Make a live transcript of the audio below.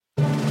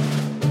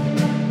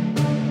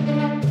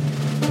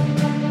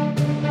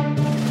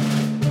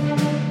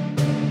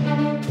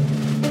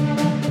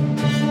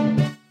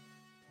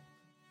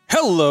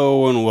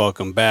Hello and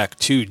welcome back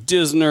to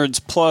Disnerds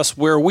Plus,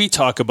 where we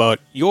talk about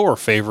your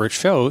favorite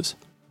shows,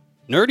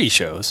 nerdy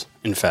shows,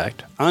 in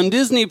fact, on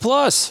Disney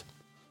Plus.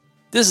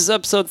 This is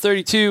episode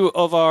 32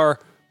 of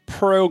our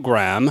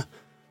program,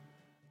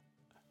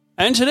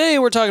 and today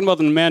we're talking about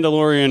the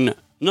Mandalorian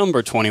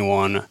number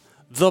 21,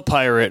 The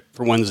Pirate,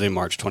 for Wednesday,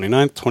 March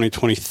 29th,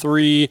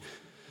 2023.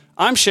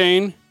 I'm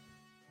Shane.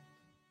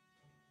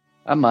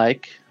 I'm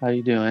Mike. How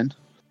you doing?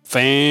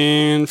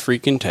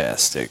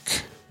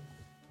 Fan-freaking-tastic.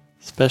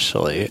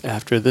 Especially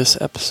after this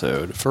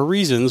episode, for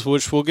reasons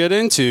which we'll get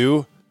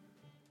into.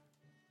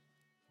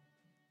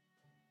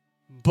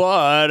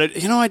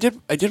 But, you know, I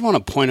did want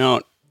to point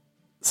out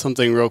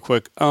something real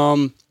quick.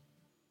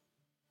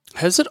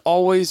 Has it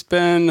always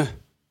been...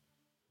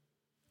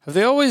 Have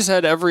they always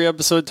had every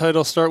episode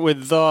title start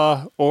with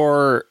the,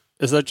 or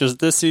is that just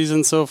this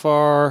season so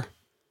far?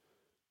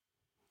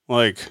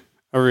 Like,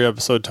 every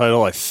episode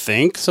title, I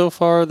think, so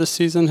far this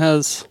season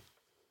has...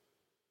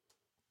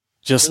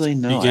 Just really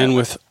begin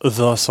with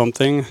the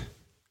something.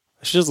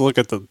 I should just look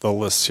at the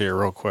list here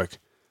real quick.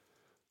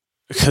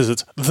 Because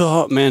it's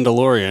the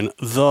Mandalorian,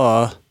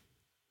 the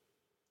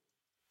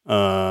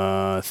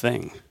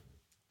thing.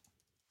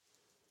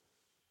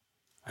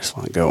 I just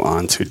want to go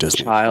on to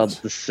Disney. Child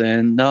the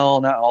Sin. No,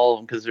 not all of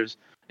them, because there's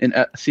in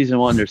season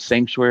 1 there's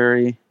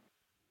Sanctuary.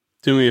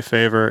 Do me a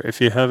favor,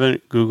 if you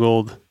haven't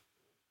Googled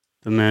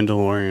the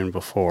Mandalorian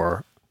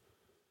before.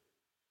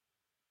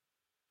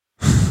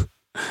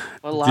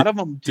 A lot of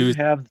them do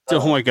have...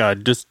 Oh my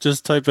god,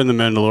 just type in the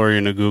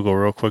Mandalorian to Google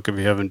real quick if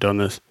you haven't done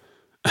this.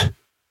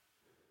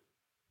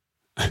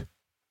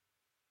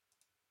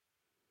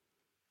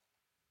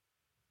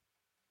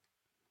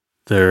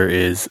 There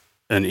is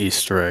an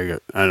Easter egg.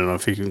 I don't know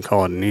if you can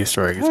call it an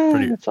Easter egg.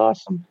 It's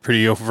awesome.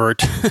 Pretty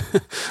overt.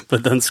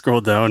 But then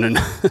scroll down and...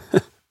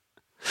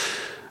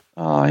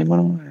 Oh, he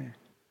went away.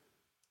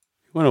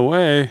 He went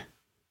away?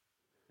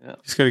 Yeah.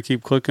 Just got to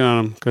keep clicking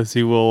on him because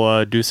he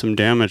will do some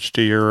damage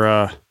to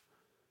your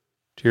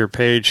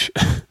page.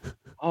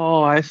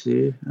 Oh, I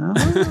see.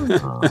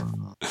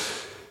 Oh.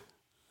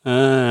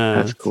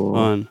 That's cool.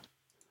 Fun.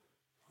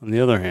 On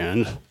the other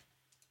hand,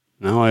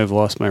 now I have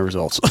lost my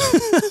results.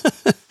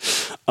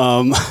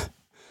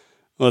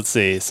 Let's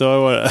see.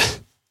 So I'm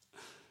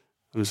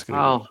just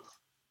gonna. Oh,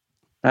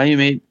 now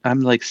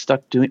I'm like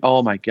stuck doing.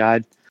 Oh my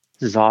god,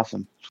 this is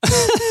awesome.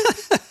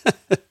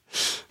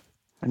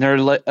 And they're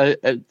like,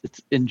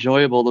 it's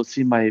enjoyable to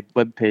see my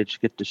webpage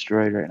get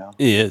destroyed right now.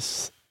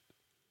 Yes.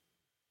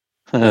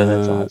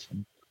 That's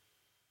awesome.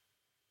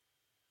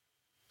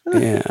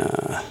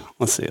 Yeah.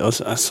 Let's see.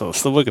 So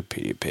it's the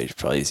Wikipedia page,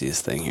 probably the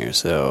easiest thing here.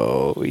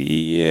 So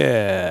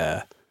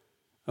yeah.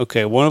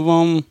 Okay. One of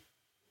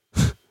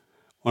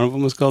them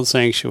was called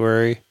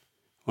Sanctuary.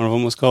 One of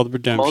them was called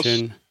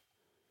Redemption.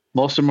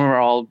 Most of them are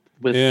all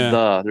with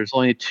the. There's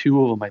only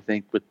 2 of them, I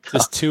think, with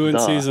just 2 in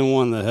season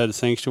 1 that had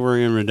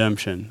Sanctuary and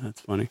Redemption.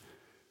 That's funny.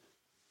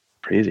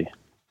 Crazy.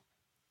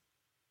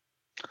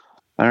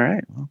 All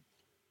right. Well.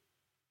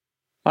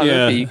 Oh,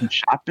 yeah. You can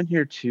shop in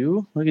here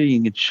too. Look at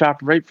you can shop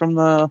right from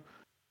the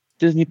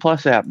Disney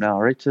Plus app now,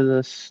 right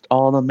to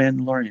all the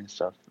Mandalorian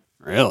stuff.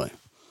 Really?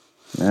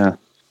 Yeah.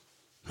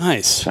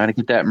 Nice. Trying to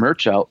get that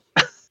merch out.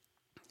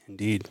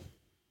 Indeed.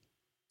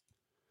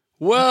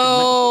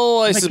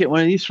 Well, I might get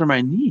one of these for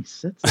my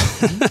niece. That's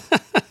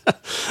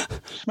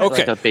okay.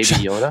 Like a baby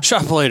Yoda.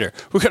 Shop later.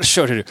 We got a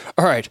show to do.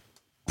 All right.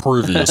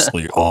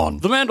 Previously on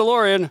The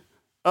Mandalorian.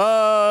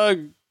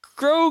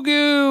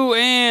 Grogu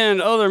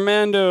and other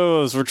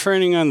Mandos were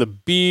training on the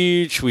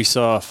beach. We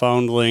saw a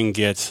foundling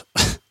get,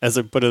 as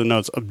I put in the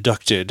notes,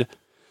 abducted.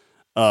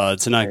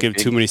 To not give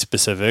too many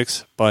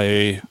specifics by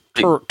a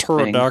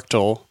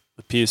pterodactyl.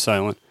 The P is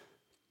silent.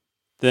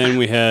 Then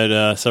we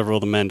had several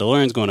of the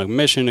Mandalorians going on a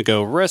mission to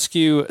go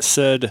rescue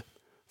said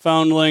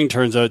foundling.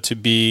 Turns out to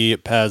be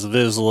Paz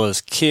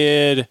Vizsla's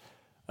kid.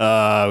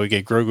 We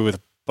get Grogu with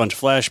a bunch of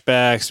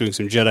flashbacks, doing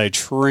some Jedi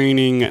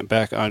training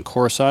back on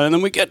Coruscant. And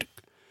then we get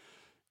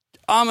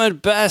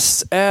Ahmed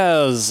Best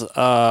as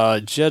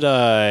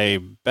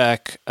Jedi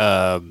Beck,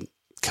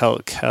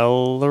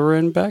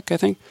 Kelleran Beck, I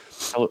think.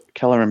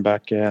 Kelleran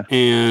Beck, yeah.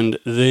 And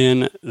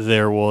then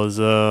there was,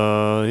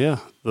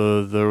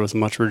 there was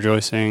much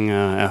rejoicing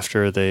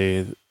after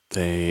they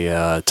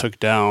took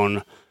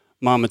down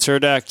Mama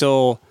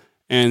Pterodactyl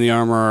and the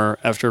armor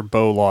after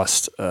Bo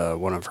lost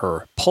one of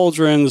her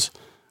pauldrons,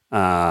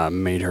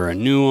 made her a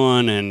new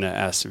one and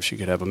asked if she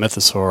could have a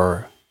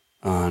Mythosaur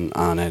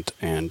on it,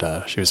 and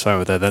she was fine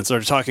with that. Then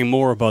started talking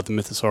more about the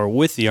Mythosaur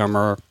with the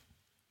armor,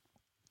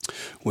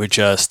 which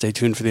stay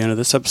tuned for the end of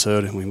this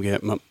episode, and we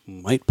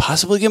might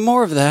possibly get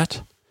more of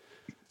that.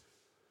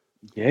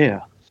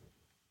 Yeah.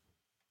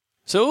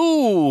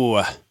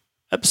 So,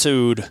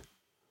 episode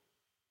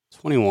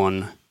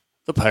 21,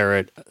 The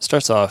Pirate,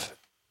 starts off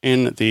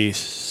in the...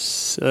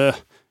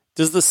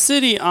 does the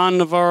city on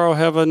Nevarro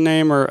have a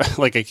name, or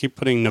like I keep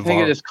putting Nevarro? I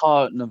think I just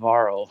call it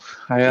Nevarro.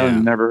 I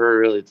have never heard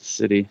really the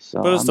city.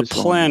 So but it's the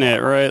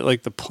planet, right?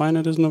 Like the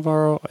planet is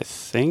Nevarro, I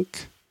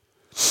think.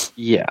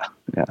 Yeah.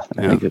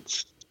 I think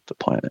it's the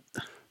planet.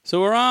 So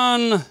we're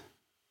on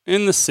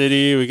in the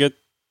city. We get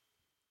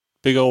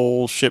big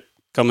old ship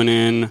coming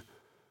in.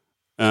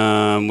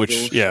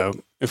 Which, yeah,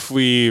 if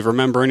we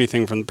remember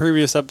anything from the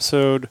previous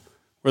episode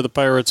where the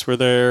pirates were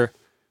there,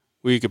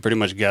 we could pretty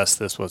much guess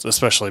this was,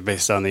 especially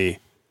based on the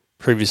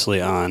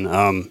previously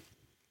on,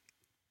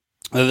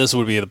 this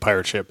would be the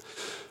pirate ship.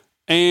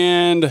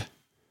 And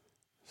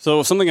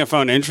so something I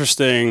found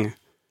interesting,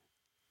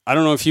 I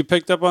don't know if you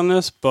picked up on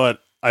this,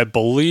 but I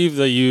believe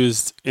they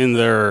used in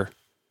their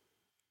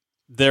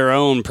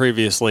own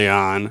previously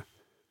on,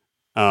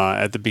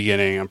 at the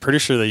beginning, I'm pretty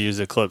sure they used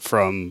a clip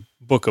from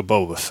Book of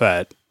Boba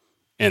Fett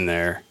in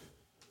there.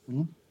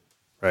 Mm-hmm.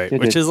 Right.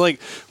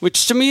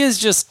 Which to me is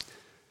just,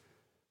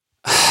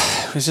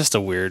 it's just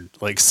a weird,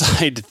 like,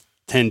 side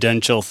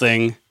tangential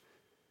thing.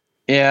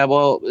 Yeah,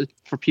 well,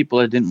 for people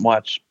that didn't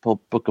watch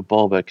Book of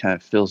Boba, it kind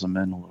of fills them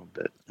in a little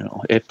bit,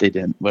 if they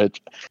didn't. But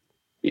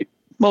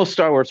most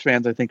Star Wars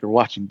fans, I think, are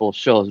watching both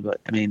shows, but,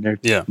 I mean,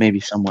 there's maybe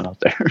someone out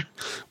there.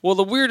 Well,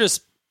 the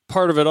weirdest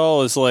part of it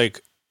all is,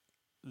 like,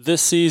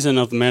 this season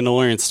of The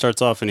Mandalorian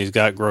starts off and he's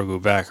got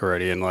Grogu back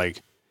already, and,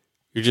 like,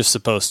 you're just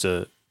supposed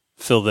to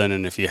fill that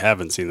in if you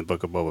haven't seen the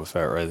Book of Boba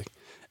Fett, right?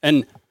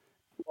 And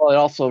well, it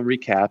also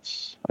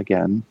recaps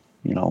again,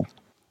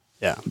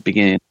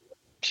 beginning of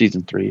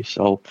season 3.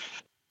 So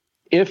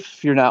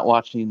if you're not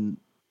watching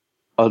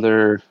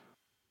other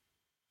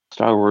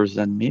Star Wars,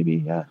 then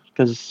maybe,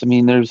 because I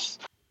mean, there's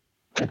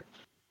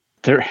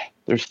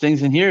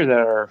things in here that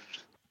are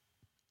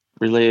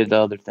related to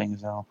other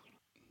things now.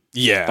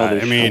 Yeah,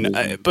 I mean,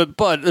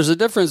 but there's a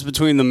difference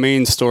between the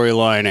main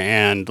storyline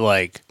and,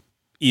 like,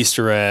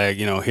 Easter egg,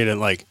 hidden,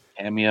 like,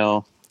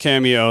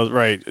 cameo,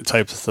 right,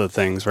 types of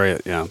things, right?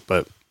 Yeah,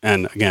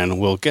 and again,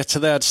 we'll get to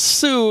that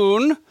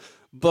soon,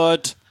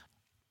 but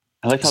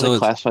I like how they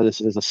classify this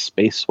as a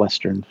space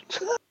western.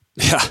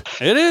 Yeah,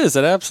 it is.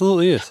 It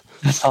absolutely is.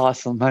 That's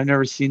awesome. I've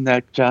never seen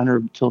that genre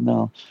until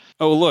now.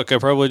 Oh, look, I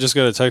probably just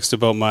got a text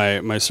about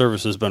my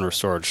service has been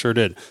restored. Sure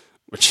did.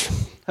 Which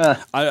I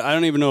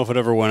don't even know if it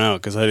ever went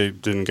out because I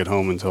didn't get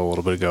home until a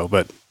little bit ago.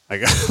 But I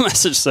got a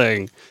message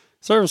saying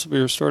service will be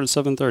restored at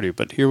 7:30.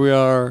 But here we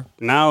are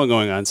now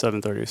going on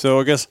 7:30. So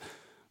I guess,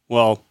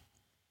 well,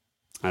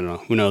 I don't know.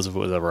 Who knows if it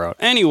was ever out.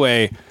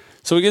 Anyway,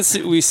 so we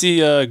see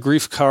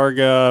Greef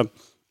Karga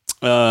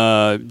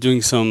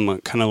doing some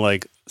kind of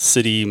like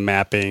city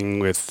mapping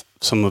with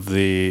some of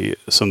the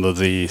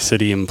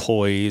city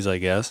employees, I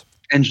guess.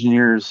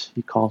 Engineers,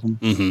 he calls them.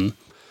 Mm-hmm.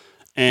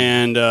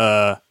 And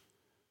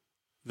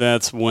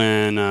that's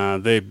when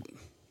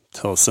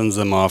Tuttle sends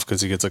them off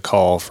because he gets a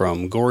call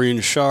from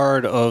Gorian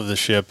Shard of the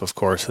ship. Of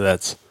course,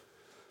 that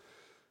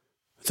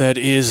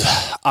is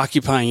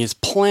occupying his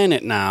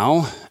planet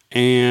now.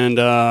 And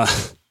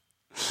this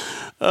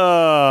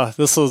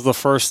was the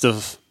first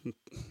of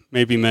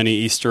maybe many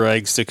Easter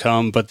eggs to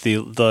come, but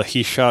the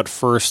he shot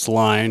first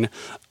line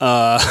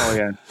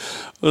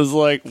was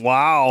like,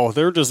 wow,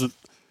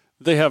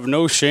 they have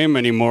no shame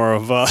anymore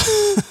of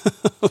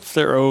of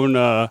their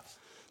own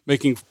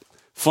making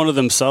fun of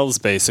themselves,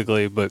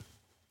 basically. But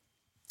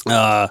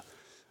I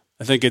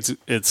think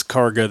it's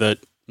Karga that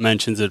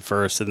mentions it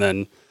first,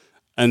 and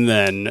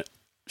then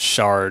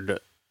Shard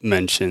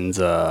mentions,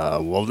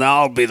 well,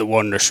 now I'll be the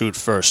one to shoot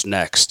first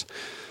next.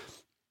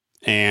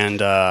 And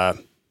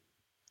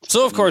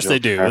so of course they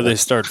do. They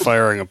start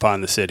firing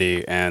upon the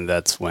city, and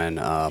that's when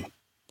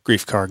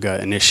Greef Karga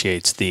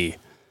initiates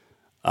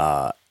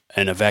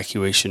an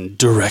evacuation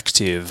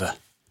directive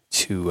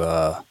to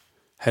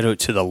head out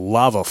to the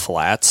lava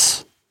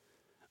flats.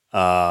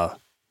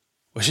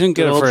 We shouldn't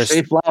get it first.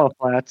 Safe lava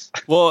flats.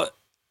 Well,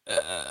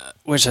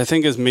 which I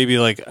think is maybe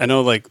like, I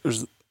know like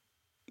there's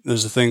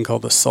a thing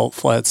called the salt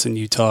flats in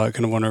Utah. I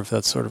kind of wonder if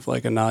that's sort of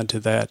like a nod to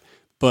that.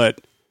 But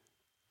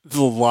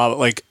the lava,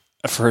 like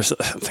at first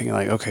I'm thinking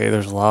like, okay,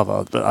 there's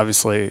lava, but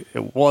obviously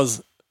it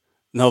was.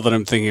 Now that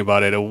I'm thinking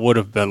about it, it would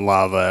have been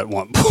lava at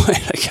one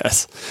point, I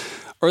guess.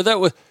 Or that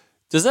was.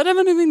 Does that have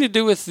anything to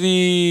do with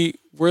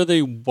where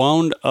they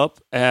wound up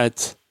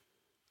at?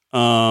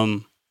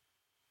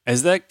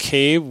 Is that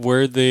cave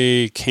where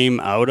they came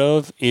out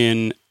of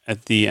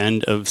at the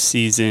end of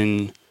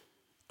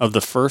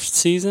the first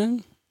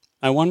season?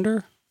 I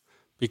wonder,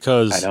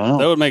 because I don't know.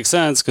 That would make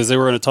sense because they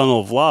were in a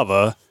tunnel of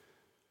lava.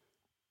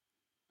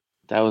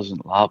 That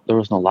wasn't lava. There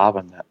was no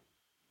lava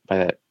by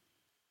that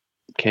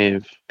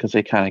cave because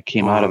they kind of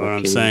came out of it.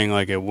 I'm saying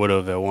like it would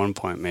have at one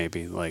point,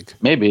 maybe like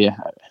maybe.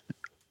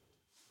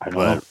 I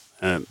don't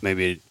know.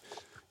 Maybe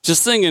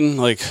just thinking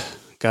like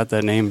got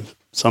that name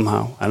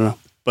somehow. I don't know.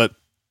 But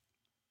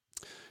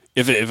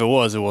if it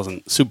was, it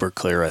wasn't super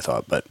clear, I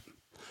thought. But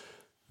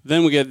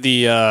then we get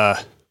the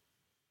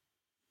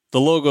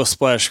logo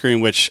splash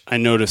screen, which I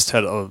noticed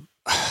had I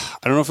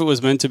don't know if it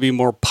was meant to be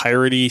more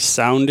piratey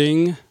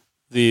sounding.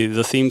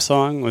 The theme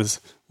song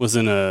was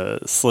in a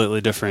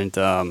slightly different.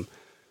 Oh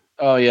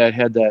yeah, it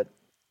had that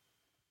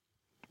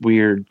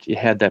weird. It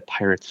had that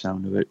pirate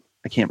sound to it.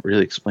 I can't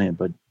really explain it,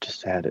 but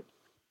just had it.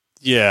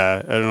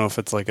 Yeah, I don't know if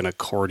it's like an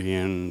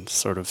accordion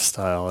sort of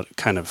style. It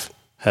kind of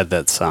had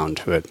that sound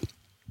to it.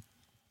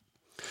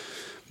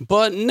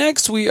 But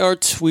next we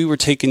were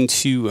taken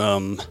to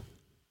I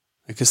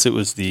guess it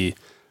was the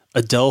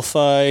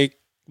Adelphi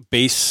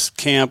base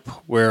camp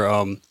where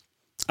I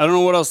don't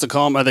know what else to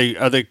call them.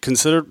 Are they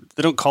considered?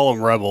 They don't call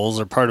them rebels.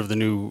 They're part of the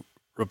New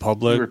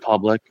Republic.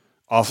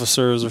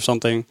 Officers or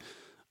something.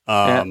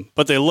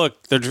 But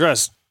they're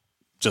dressed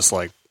just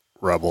like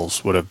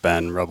rebels would have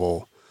been,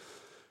 rebel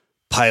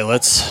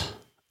pilots.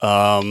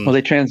 Well,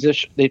 they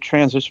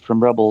transitioned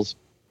from rebels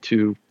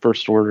to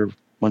First Order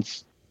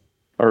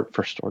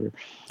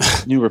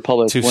New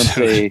Republic once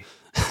they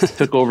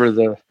took over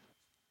the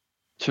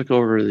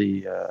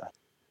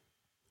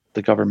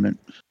government.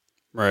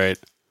 Right.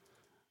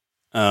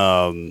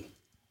 Yeah,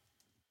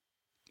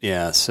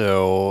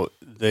 so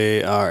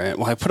they are.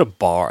 Well, I put a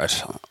bar.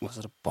 Was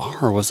it a bar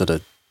or was it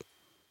a?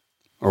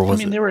 Or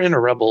was they were in a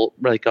rebel,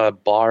 like a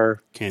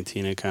bar,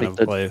 cantina kind of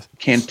place,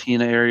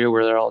 cantina area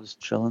where they're all just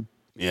chilling.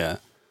 Yeah,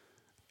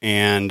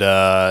 and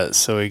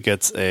so he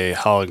gets a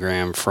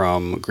hologram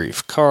from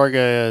Greef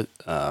Karga,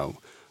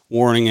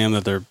 warning him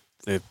that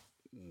they've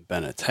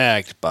been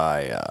attacked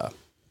by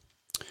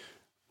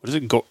what is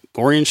it,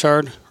 Gorian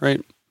Shard, right?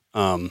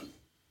 Yeah,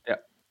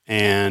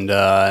 and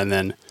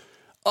then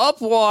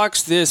up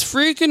walks this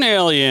freaking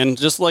alien,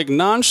 just like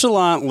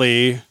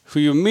nonchalantly,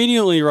 who you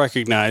immediately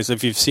recognize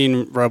if you've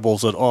seen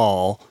Rebels at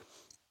all,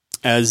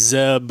 as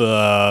Zeb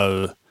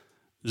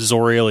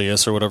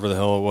Zorelius or whatever the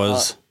hell it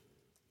was.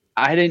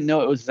 I didn't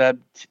know it was Zeb.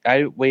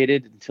 I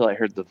waited until I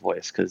heard the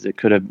voice because it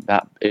could have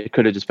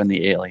just been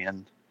the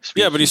alien.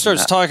 Yeah, but he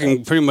starts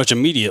talking pretty much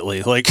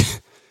immediately. Like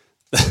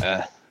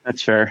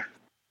that's fair.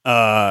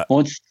 But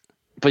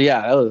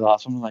yeah, that was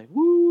awesome. I'm like,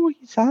 woo,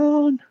 he's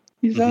on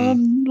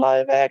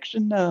live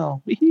action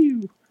now.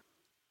 Wee-hoo.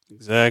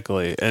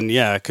 Exactly. And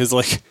yeah, because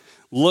like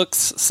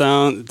looks,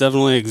 sound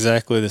definitely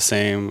exactly the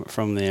same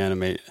from the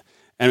anime.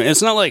 And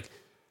it's not like,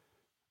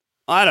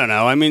 I don't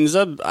know. I mean,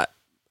 Zeb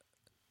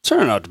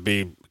turned out to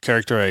be a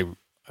character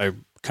I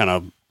kind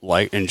of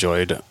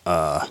enjoyed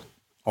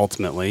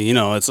ultimately. You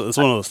know, it's one of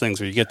those things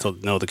where you get to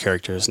know the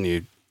characters and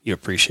you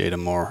appreciate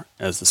them more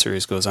as the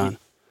series goes on.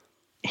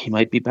 He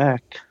might be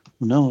back.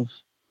 Who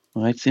knows?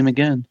 We might see him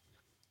again.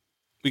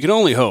 We can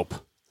only hope,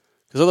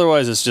 because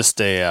otherwise it's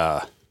just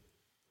a,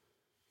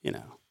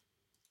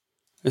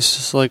 it's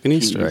just like an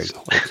Easter egg.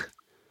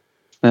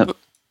 But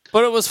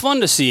it was fun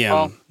to see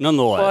him,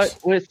 nonetheless.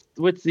 But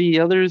with the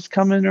others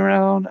coming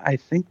around, I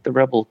think the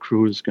Rebel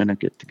crew is going to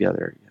get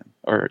together again.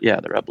 Or,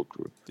 yeah, the Rebel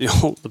crew.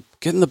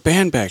 Getting the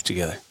band back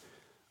together.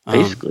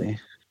 Basically.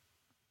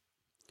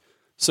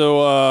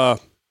 So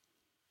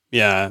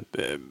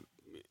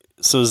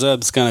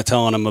Zeb's kind of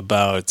telling him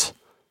about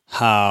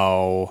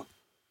how...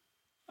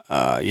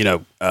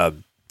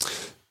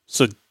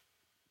 so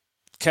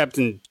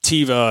Captain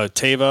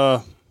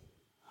Teva,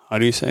 how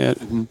do you say it?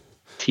 Mm-hmm.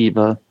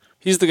 Teva.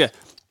 He's the guy.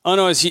 Oh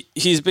no,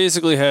 he's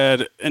basically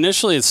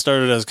initially it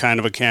started as kind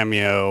of a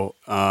cameo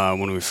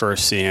when we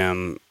first see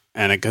him,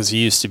 and because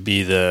he used to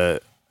be the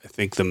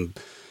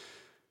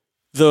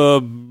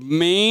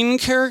main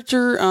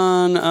character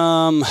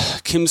on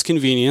Kim's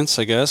Convenience,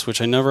 I guess,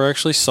 which I never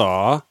actually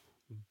saw,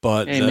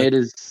 but he made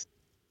his.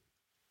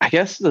 I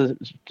guess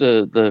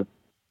the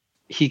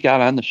he got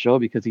on the show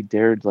because he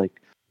dared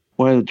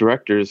one of the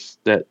directors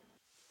that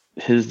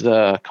his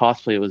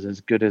cosplay was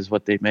as good as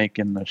what they make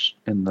in the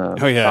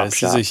oh yeah, this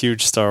shop. is a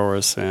huge Star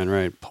Wars fan,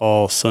 right?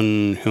 Paul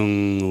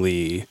Sun-Hyung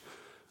Lee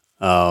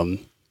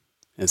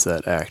is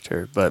that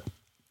actor, but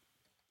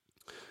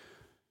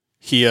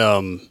he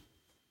so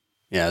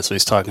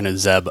he's talking to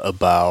Zeb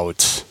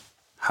about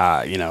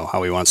how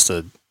he wants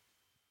to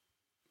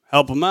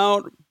help him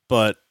out,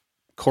 but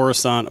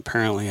Coruscant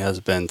apparently has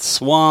been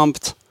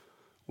swamped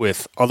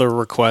with other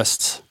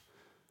requests,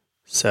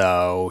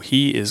 so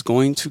he is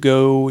going to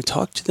go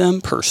talk to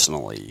them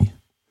personally.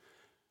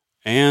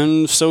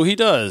 And so he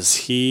does.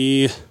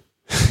 He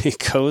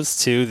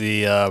goes to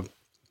the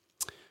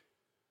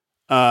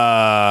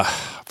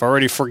I've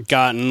already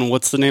forgotten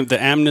what's the name, the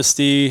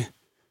amnesty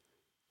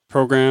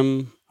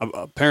program,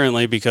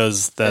 apparently,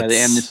 because that's the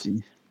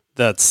amnesty.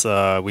 That's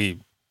we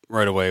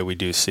right away we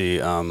do see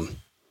I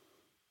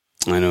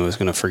know I was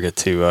going to forget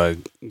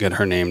to get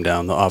her name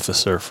down, the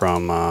officer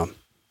from a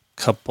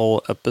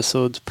couple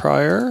episodes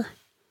prior,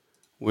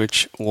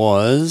 which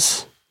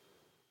was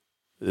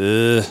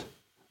it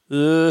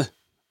would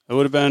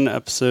have been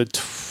episode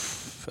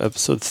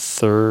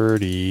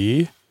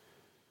 30.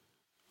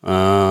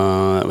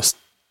 That was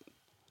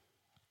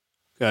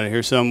got it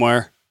here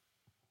somewhere.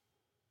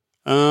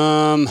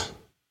 What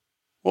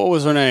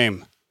was her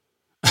name?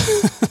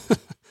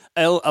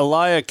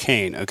 Elia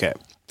Kane. Okay,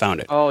 found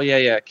it. Oh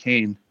yeah,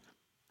 Kane.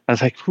 I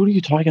was like, who are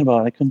you talking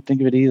about? I couldn't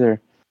think of it either.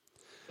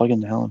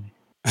 Bugging the hell out of me.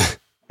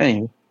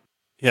 Anyway.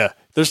 Yeah,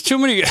 there's too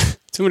many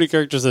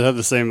characters that have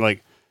the same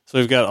So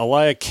we've got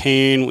Elia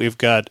Kane, we've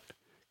got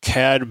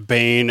Cad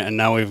Bane, and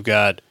now we've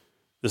got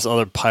this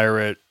other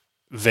pirate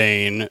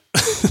Vane.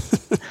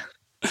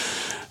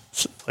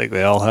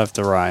 They all have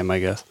to rhyme, I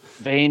guess.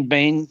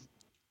 Bane.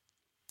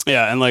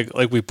 Yeah, and like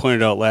we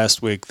pointed out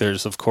last week,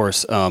 there's of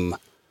course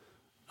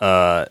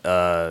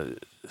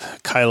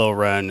Kylo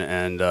Ren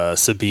and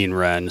Sabine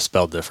Wren,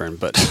 spelled different,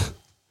 but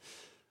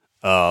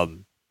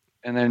and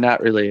they're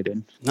not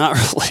related. Not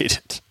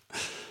related.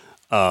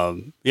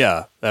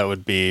 Yeah, that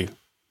would be.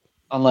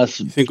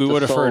 Unless I think we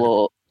would have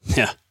heard.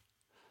 Yeah.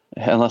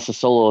 Unless the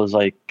Solo is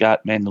like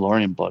got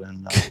Mandalorian blood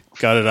in them.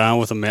 Got it on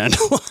with a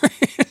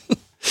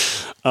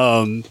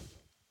Mandalorian.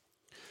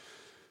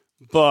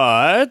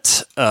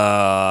 But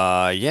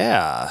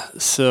yeah.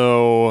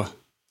 So,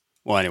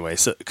 well, anyway,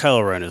 so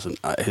Kylo Ren isn't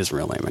his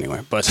real name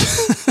anyway. But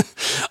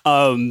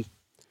all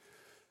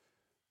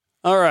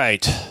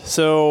right.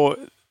 So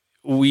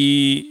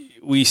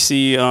we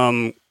see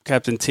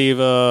Captain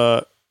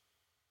Teva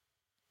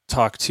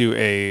talk to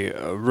a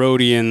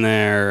Rhodian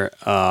there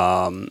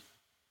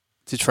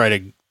to try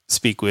to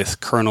speak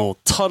with Colonel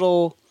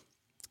Tuttle,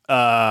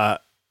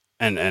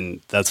 and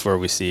that's where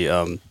we see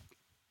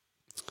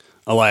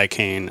Elia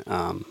Kane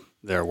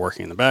there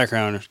working in the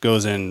background,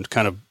 goes in,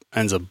 kind of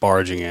ends up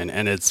barging in,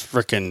 and it's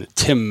frickin'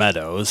 Tim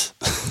Meadows.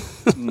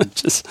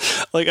 Just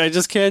like, I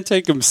just can't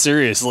take him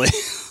seriously.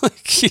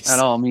 Like, I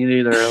don't mean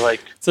either.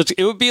 Like,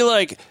 it would be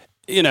like,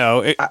 you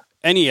know,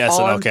 any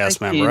SNL cast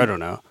member. I don't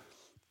know.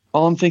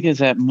 All I'm thinking is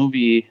that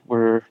movie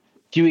where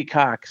Dewey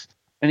Cox,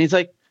 and he's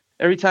like,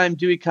 every time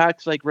Dewey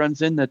Cox like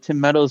runs into Tim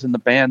Meadows and the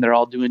band, they're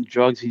all doing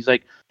drugs. He's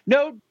like,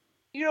 "No,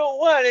 you don't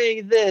want any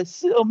of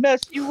this. It'll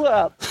mess you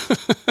up."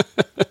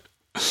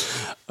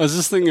 I was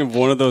just thinking of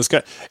one of those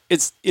guys.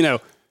 It's, you know,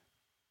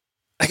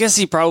 I guess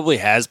he probably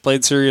has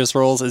played serious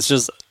roles. It's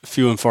just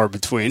few and far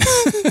between.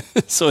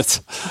 So it's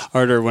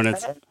harder when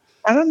it's.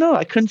 I don't know.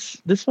 I couldn't.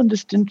 This one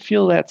just didn't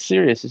feel that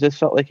serious. It just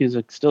felt like he was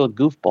still a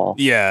goofball.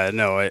 Yeah,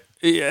 no,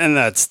 and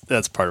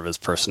that's part of his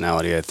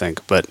personality, I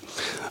think. But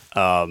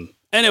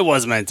and it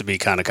was meant to be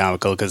kind of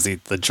comical because the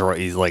droid,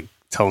 he's like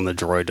telling the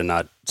droid to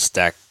not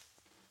stack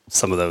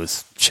some of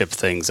those chip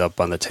things up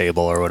on the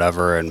table or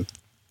whatever, and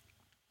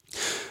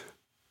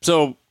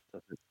so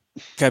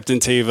Captain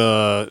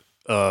Teva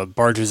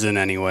barges in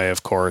anyway,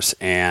 of course,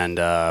 and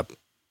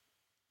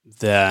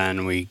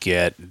then we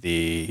get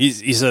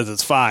he says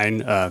it's fine.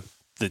 The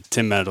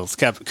Tim Meadows,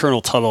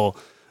 Colonel Tuttle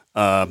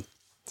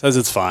says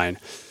it's fine,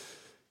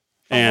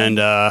 and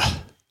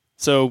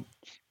so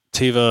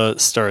Teva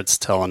starts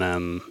telling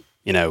him,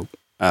 you know,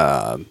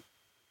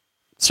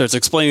 starts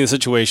explaining the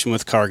situation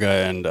with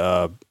Karga and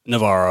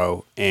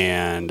Nevarro,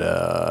 and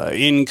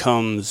in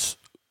comes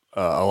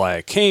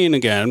Elia Kane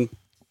again,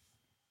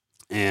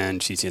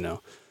 and she's, you know,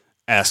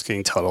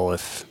 asking Tuttle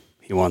if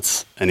he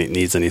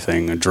needs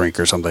anything, a drink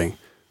or something,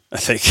 I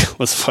think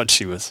was what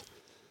she was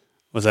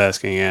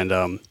asking,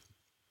 and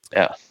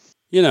yeah,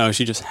 you know,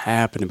 she just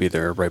happened to be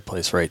there, right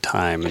place, right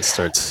time, and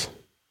starts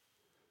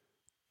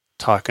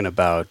talking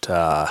about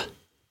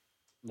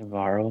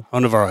Nevarro. Oh,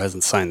 Nevarro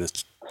hasn't signed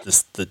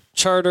the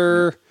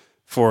charter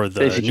for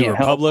the New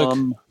Republic.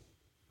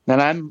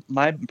 Then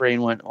my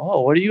brain went,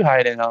 "Oh, what are you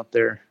hiding out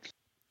there?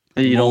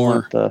 You don't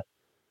want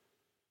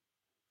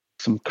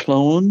some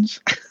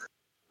clones?"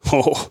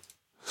 Oh,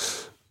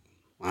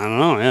 I don't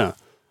know. Yeah,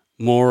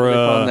 more. They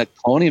found that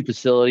cloning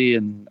facility,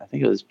 and I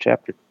think it was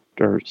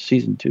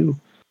season 2.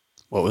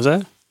 What was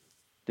that?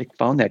 They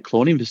found that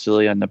cloning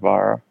facility on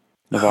Nevarro.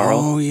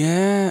 Oh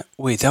yeah.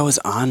 Wait, that was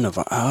on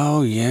Nevarro.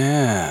 Oh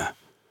yeah.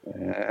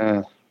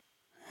 Yeah.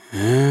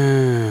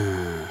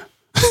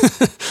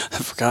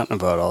 I've forgotten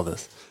about all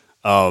this.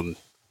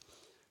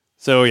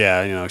 So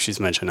yeah, you know,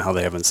 she's mentioned how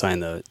they haven't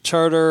signed the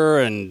charter,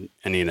 and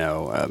you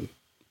know,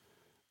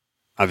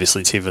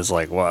 obviously Teva's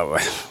like, "Wow,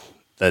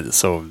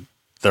 so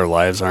their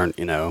lives aren't,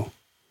 you know,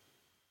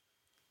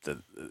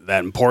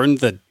 that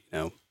important. That, you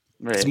know,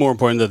 right. It's more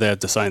important that they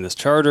have to sign this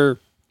charter."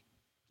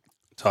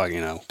 Talking,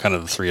 you know, kind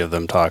of the three of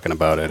them talking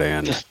about it,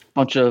 and just a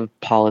bunch of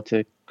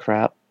political.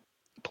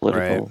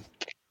 Right.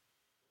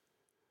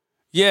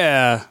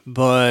 Yeah,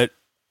 but,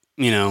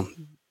 you know,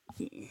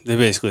 they're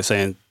basically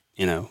saying,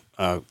 you know,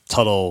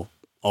 Tuttle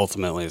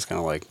ultimately is kind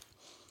of like,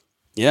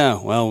 yeah,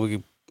 well,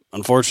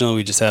 unfortunately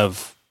we just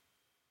have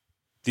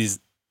this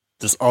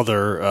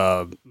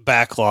other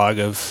backlog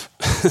of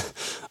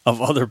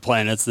of other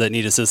planets that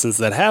need assistance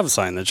that have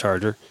signed the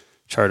charter,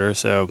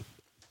 so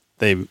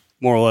they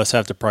more or less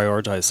have to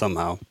prioritize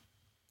somehow.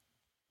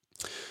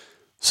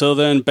 So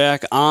then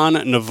back on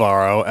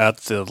Nevarro at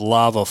the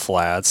lava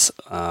flats,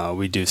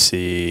 we do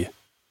see...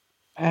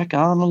 Back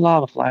on the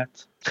lava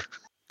flats.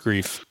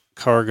 Greef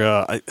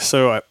Karga.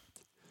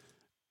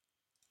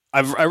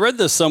 I read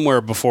this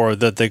somewhere before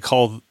that they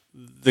call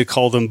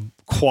them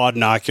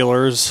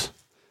quadnoculars,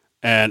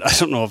 and I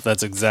don't know if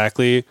that's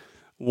exactly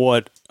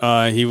what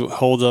he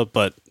holds up,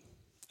 but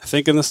I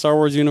think in the Star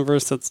Wars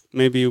universe that's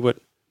maybe what...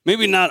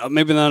 Maybe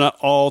not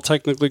all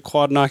technically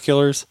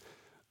quadnoculars.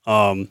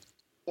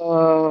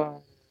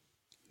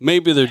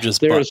 Maybe they're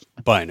just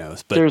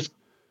binos. But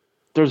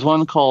there's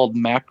one called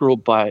macro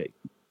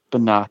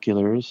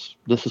binoculars.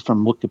 This is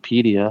from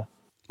Wikipedia.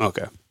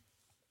 Okay,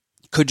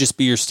 could just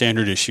be your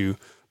standard issue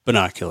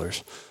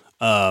binoculars.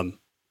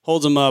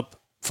 Holds them up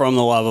from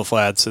the lava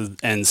flats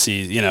and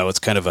sees, you know, it's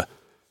kind of a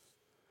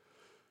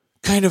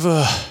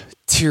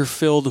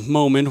tear-filled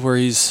moment where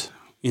he's,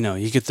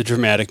 you get the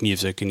dramatic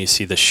music and you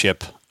see the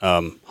ship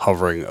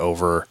hovering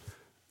over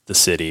the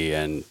city,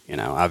 and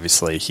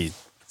obviously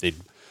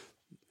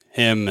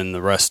him and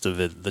the rest of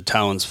the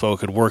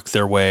townsfolk had worked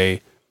their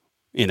way,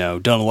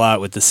 done a lot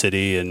with the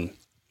city and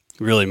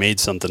really made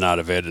something out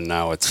of it, and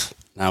now it's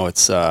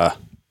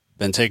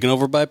been taken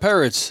over by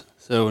pirates.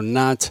 So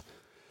not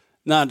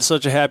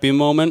such a happy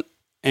moment,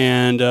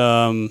 and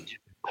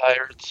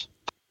pirates.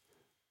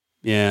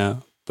 Yeah,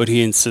 but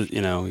he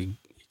he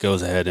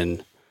goes ahead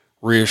and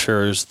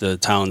reassures the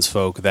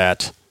townsfolk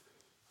that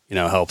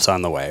help's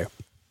on the way.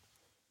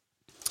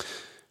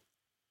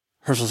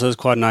 Herschel says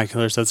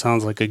quadnoculars. That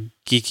sounds like a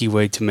geeky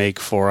way to make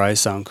four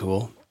eyes sound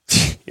cool.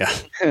 Yeah.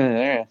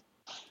 Yeah.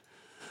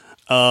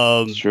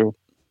 It's true.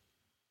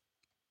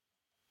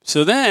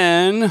 So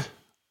then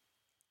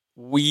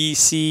we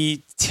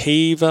see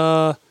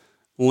Teva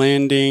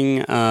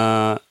landing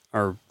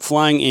or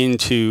flying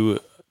into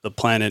the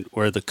planet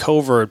where the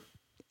covert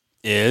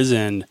is,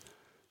 and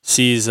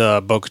sees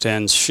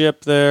Bo-Katan's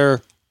ship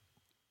there,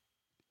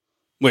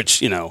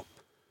 which, I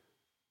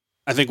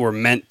think we're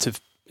meant to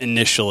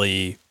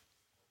initially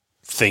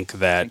think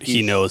that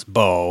he knows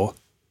Bo.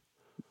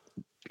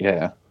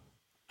 Yeah.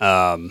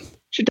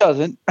 She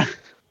doesn't.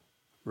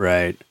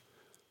 Right.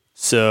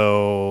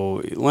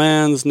 So he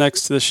lands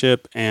next to the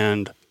ship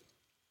and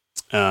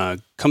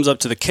comes up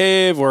to the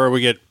cave where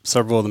we get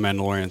several of the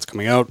Mandalorians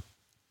coming out.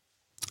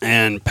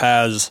 And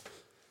Paz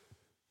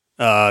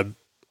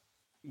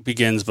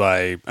begins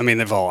by,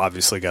 they've all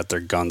obviously got their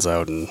guns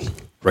out and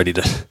ready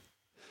to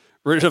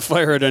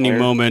fire at any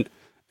moment.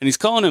 And he's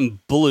calling him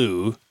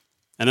Blue.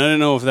 And I don't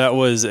know if that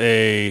was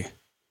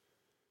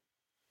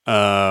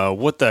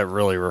what that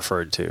really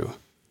referred to.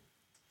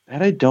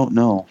 That I don't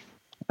know.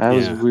 That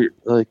was weird.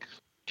 Like,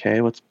 okay,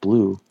 what's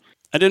Blue?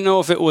 I didn't know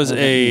if it was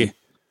a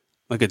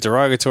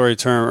derogatory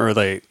term or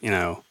maybe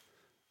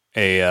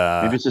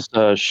it's just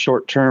a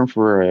short term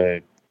for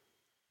a.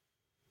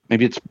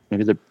 Maybe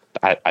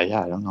I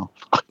don't know.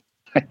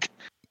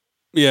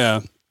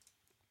 Yeah.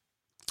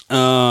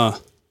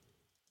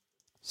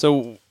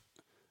 So,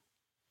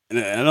 and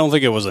I don't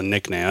think it was a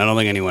nickname. I don't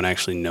think anyone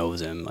actually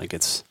knows him. Like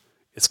it's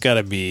got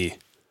to be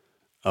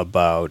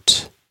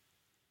about,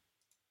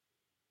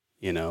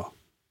 not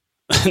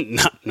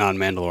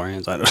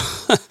non-Mandalorians. I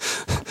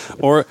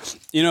don't, or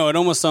it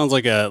almost sounds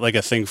like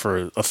a thing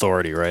for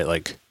authority, right?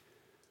 Like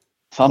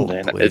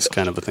something. It's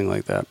kind of a thing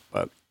like that,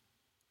 but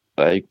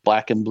like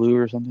black and blue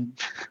or something.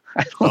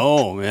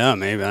 Oh yeah,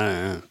 maybe.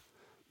 I'm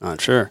not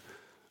sure.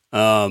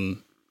 But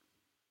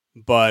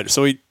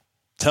so he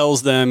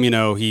tells them, he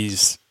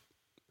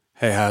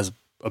has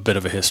a bit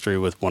of a history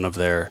with one of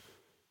the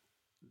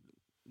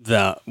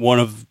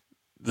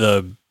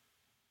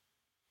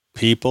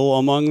people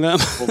among them.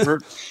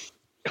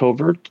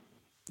 Covert.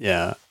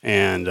 Yeah,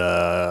 and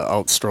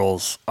out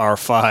strolls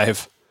R5.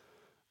 It's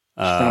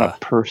not a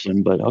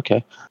person, but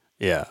okay.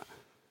 Yeah.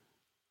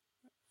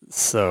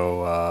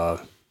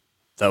 So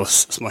that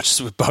was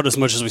about as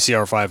much as we see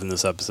R5 in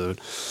this episode.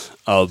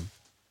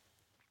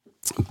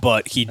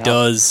 But he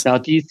does. Now,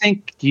 do you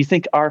think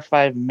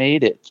R5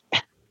 made it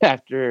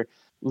after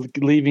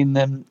leaving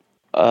them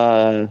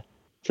to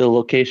the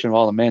location of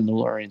all the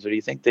Mandalorians, or do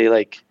you think they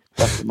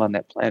left them on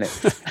that planet?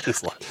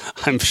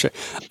 I'm sure.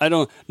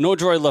 No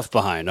droid left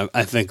behind.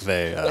 I think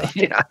they.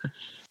 Yeah.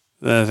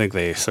 I think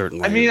they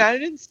certainly. I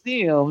didn't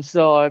see them,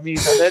 so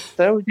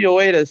that would be a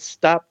way to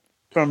stop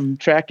from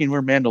tracking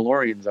where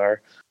Mandalorians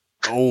are.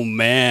 Oh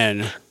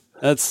man.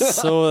 That's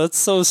so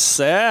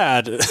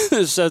sad.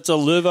 He's had to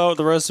live out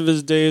the rest of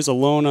his days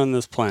alone on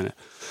this planet.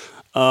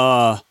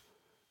 I'm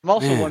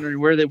also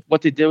wondering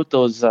what they did with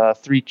those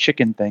 3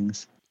 chicken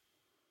things.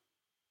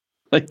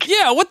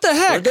 Yeah, what the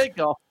heck? Where'd they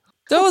go?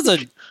 That was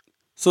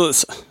so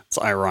it's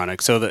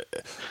ironic. So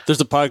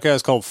there's a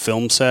podcast called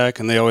Film Sack,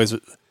 and they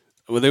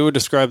would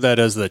describe that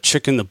as the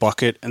chicken the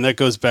bucket, and that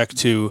goes back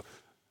to,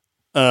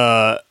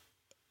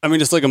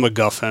 it's like a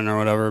MacGuffin or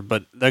whatever,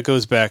 but that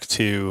goes back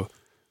to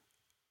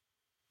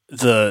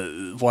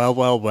the Wild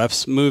Wild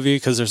West movie,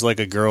 because there's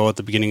a girl at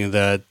the beginning of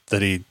that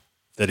he's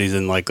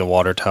in the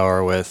water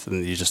tower with,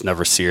 and you just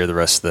never see her the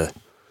rest of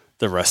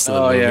the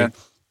movie. Yeah.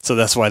 So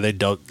that's why they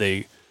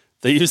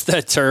use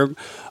that term.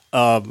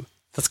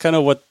 That's kind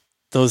of what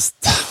what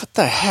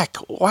the heck?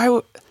 Why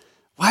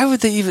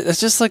would they even? It's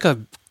just like a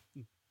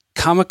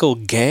comical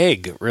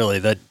gag, really,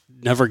 that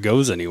never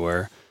goes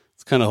anywhere.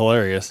 It's kind of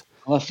hilarious.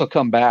 Unless they'll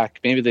come back.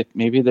 Maybe they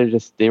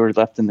were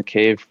left in the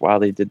cave while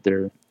they did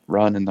their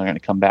run, and they're going to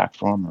come back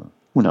for them, or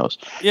who knows?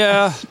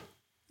 Yeah,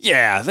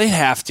 they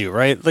have to,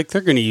 right?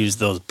 They're going to use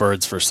those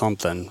birds for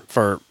something,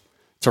 to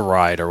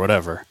ride or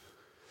whatever.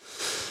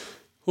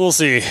 We'll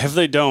see. If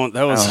they don't,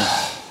 that was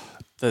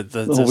that's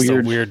just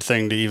a weird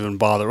thing to even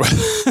bother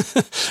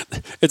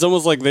with. It's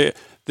almost like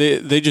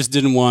they just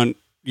didn't want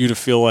you to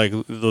feel like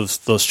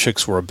those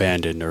chicks were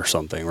abandoned or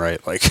something, right?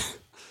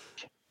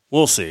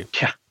 We'll see.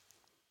 Yeah.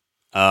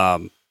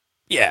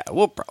 Yeah,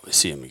 we'll probably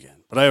see him again.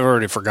 But I've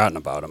already forgotten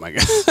about him, I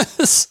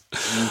guess.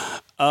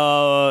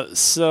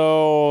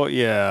 So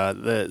yeah,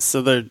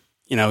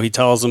 he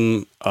tells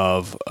him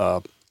of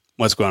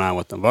what's going on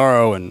with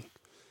Nevarro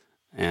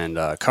and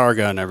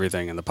Karga and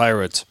everything and the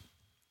pirates.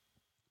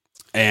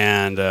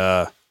 And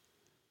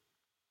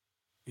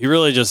he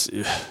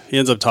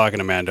ends up talking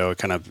to Mando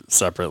kind of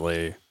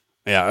separately.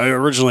 Yeah,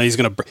 originally he's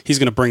gonna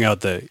bring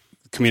out the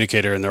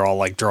communicator, and they're all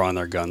like drawing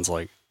their guns,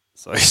 like,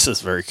 so he's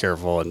just very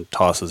careful and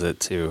tosses it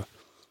to,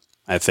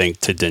 I think,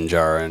 to Din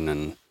Djarin,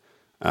 and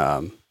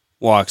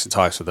walks and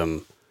talks with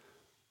him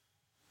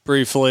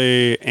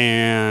briefly,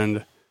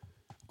 and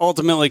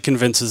ultimately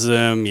convinces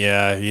him,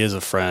 yeah, he is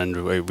a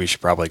friend. We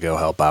should probably go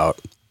help out.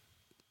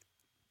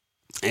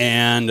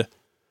 And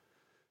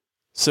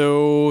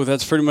so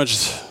that's pretty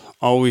much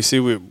all we see.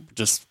 We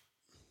just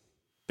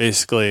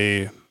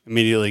basically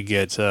immediately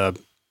get Din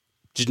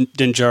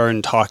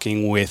Djarin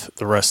talking with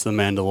the rest of the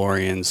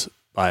Mandalorians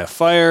by a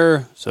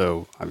fire.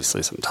 So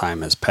obviously some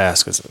time has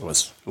passed because it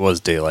was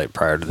daylight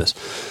prior to this.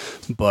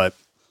 But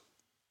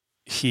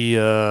he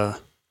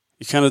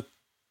kind of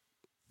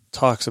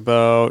talks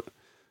about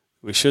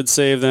we should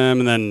save them,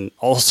 and then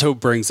also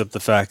brings up the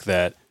fact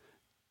that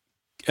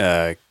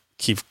Greef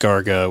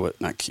Karga,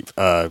 not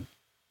Greef,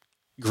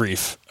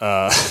 Greef.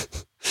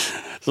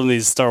 Some of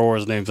these Star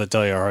Wars names, I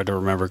tell you, are hard to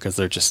remember because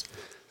they're just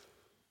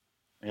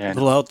a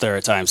little out there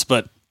at times.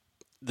 But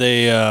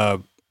they,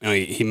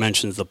 he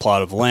mentions the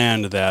plot of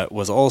land that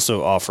was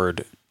also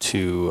offered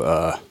to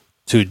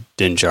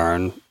Din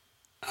Djarin,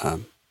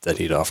 that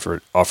he'd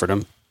offered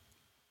him.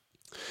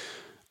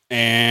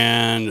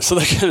 And so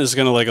they're just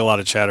going to like a lot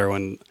of chatter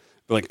when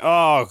they're like,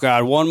 oh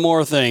God, one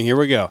more thing. Here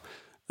we go.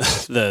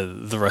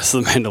 The rest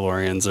of the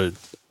Mandalorians are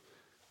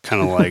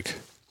kind of like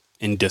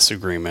in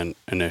disagreement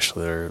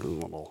initially. They're a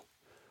little,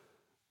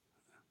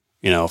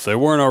 if they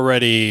weren't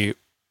already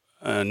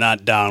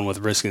not down with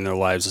risking their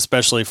lives,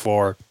 especially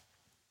for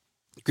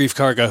Greef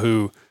Karga,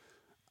 who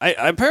I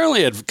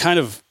apparently had kind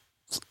of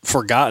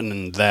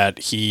forgotten that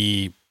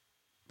he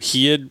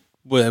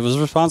was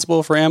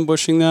responsible for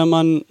ambushing them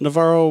on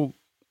Nevarro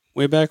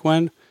way back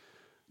when.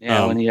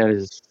 Yeah, when he had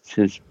his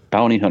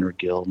bounty hunter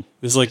guild. He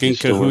was like in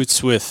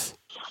cahoots with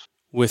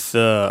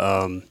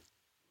the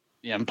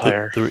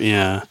Empire.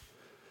 Yeah.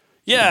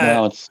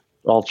 Now it's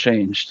all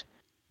changed.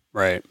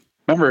 Right.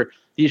 Remember,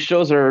 these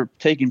shows are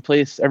taking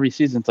place every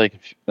season. It's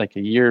like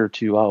a year or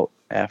two out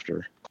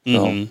after.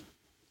 So. Mm-hmm.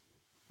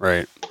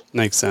 Right.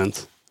 Makes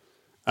sense.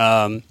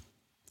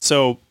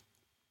 So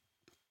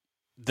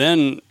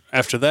then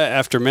after that,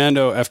 after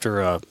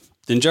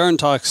Din Djarin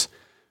talks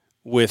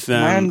with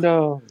them.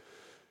 Mando.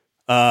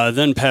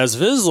 Then Paz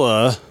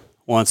Vizsla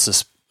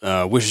wishes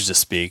to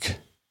speak,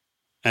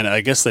 and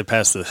I guess they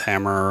pass the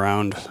hammer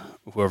around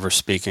whoever's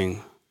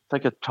speaking. It's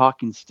like a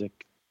talking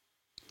stick.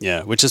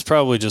 Yeah, which is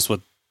probably just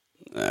what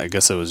I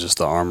guess it was just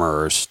the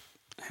armorer's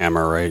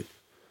hammer, right?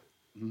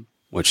 Mm-hmm.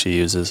 Which he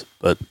uses,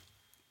 but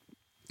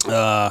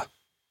so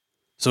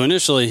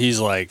initially he's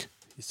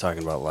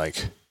talking about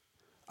like,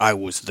 I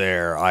was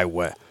there, I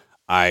was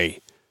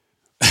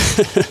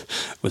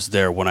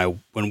there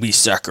when we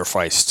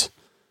sacrificed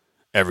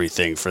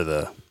everything for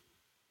the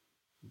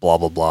blah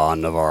blah blah on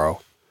Nevarro,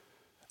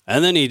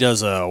 and then he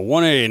does a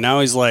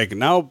 180.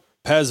 Now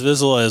Paz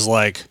Vizsla is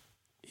like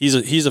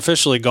he's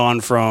officially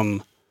gone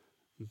from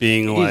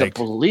being he's a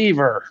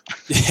believer.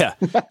 Yeah,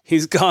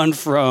 he's gone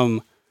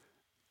from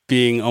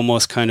being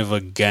almost kind of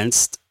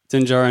against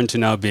Din Djarin to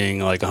now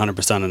being like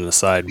 100% on the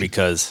side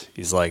because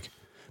he's like,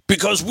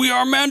 because we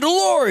are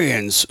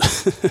Mandalorians.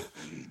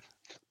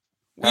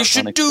 We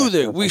should do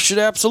this. We should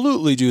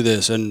absolutely do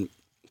this. And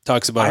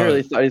talks about. I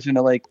really thought he was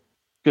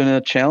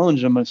gonna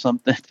challenge him or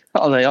something. I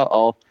was like,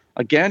 oh,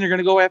 again, you're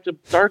gonna go after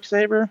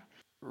Darksaber?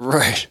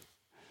 Right.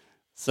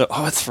 So,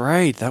 that's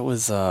right. That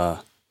was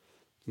a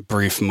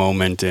brief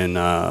moment in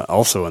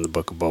also in the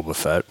Book of Boba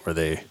Fett where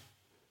they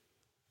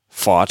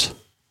fought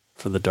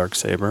for the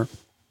Darksaber.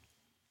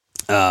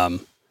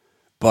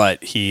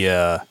 But he,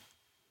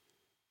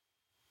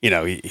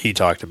 he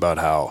talked about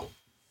how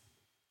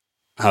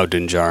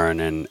Din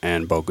Djarin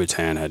and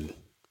Bo-Katan had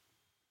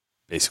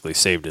basically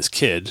saved his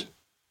kid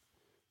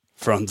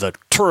from the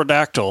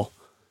pterodactyl.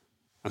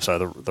 I'm sorry,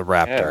 the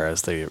raptor,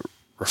 as they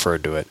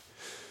referred to it.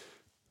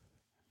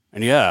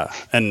 And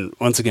and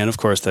once again, of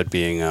course, that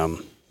being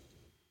Jon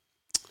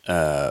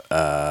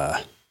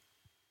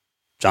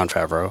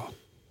Favreau,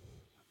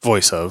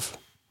 voice of.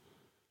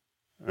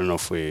 I don't know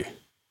if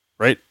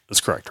right?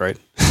 That's correct, right?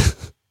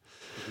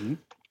 Mm-hmm.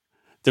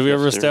 Did we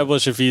ever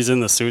establish if he's in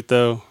the suit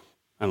though?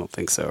 I don't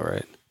think so,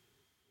 right?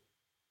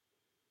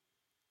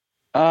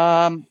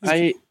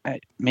 I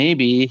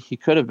maybe he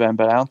could have been,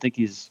 but I don't think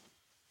he's.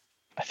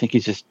 I think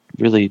he's just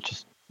really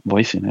just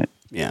voicing it.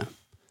 Yeah.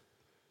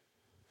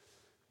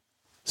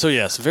 So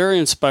yes, very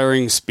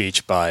inspiring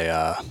speech by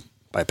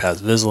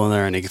Paz Vizsla in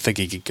there, and I think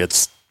he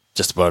gets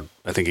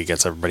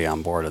everybody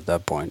on board at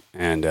that point,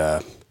 and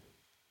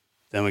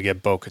then we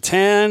get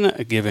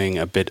Bo-Katan giving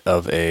a bit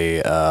of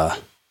a.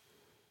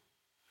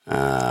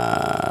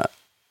 I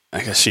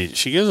guess she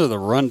gives her the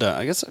rundown.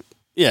 I guess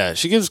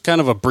she gives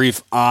kind of a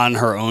brief on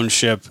her own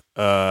ship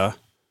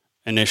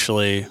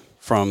initially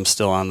from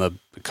still on the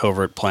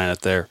covert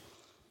planet there,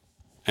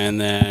 and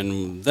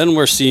then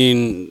we're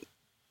seeing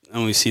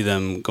and we see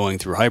them going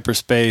through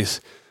hyperspace.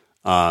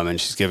 And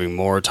she's giving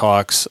more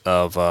talks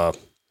of.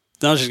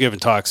 Now she's giving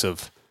talks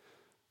of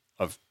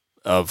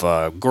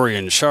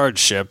Gorian Shard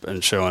ship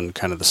and showing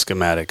kind of the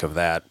schematic of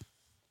that.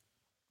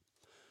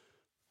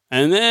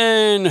 And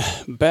then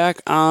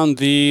back on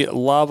the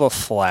lava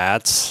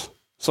flats.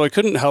 So I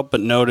couldn't help but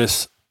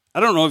notice. I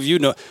don't know if you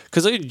know,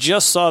 because I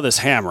just saw this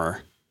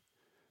hammer,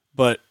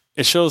 but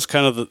it shows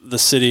kind of the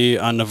city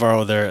on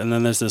Nevarro there, and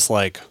then there's this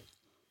like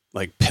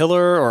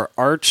pillar or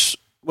arch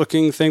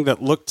looking thing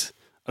that looked.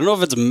 I don't know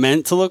if it's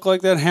meant to look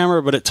like that hammer,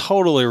 but it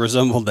totally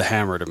resembled the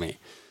hammer to me.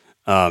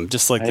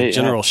 Just like the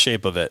general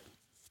shape of it.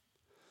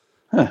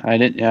 Huh, I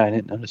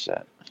didn't notice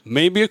that.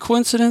 Maybe a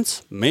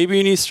coincidence, maybe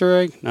an Easter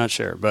egg, not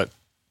sure, but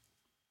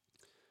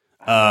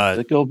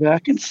let's go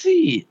back and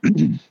see.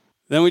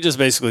 Then we just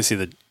basically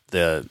see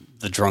the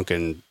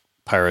drunken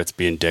pirates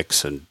being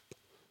dicks and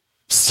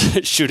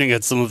shooting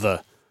at some of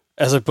the,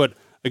 as I put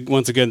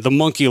once again, the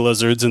monkey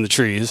lizards in the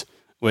trees.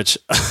 Which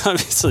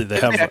obviously they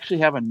actually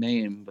have a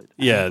name, but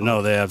yeah,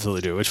 no, they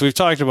absolutely do. Which we've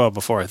talked about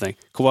before, I think.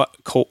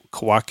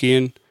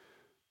 Kowakian.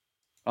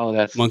 Oh,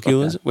 that's monkey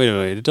lizard. Wait,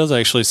 it does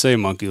actually say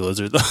monkey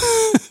lizard though.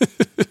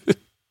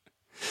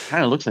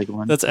 Kind of looks like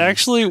one. That's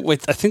actually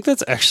I think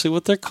that's actually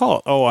what they're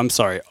called. Oh, I'm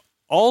sorry.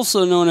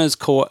 Also known as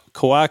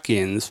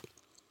Kowakians,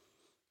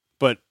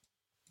 but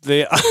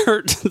they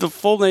are the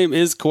full name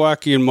is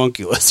Kowakian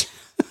monkey lizard,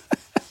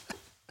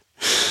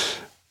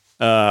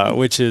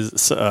 which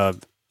is.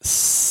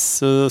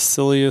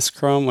 Salacious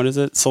crumb. What is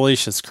it?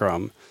 Salacious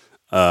crumb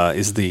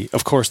is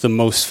of course, the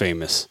most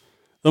famous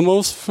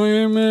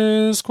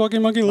quacky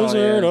monkey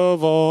lizard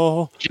of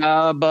all.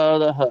 Jabba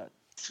the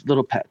Hutt's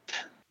little pet.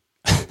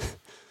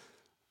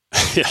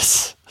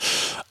 Yes.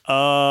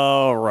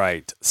 All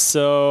right.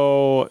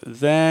 So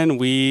then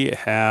we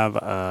have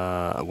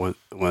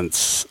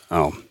once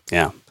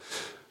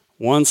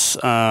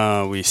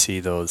we see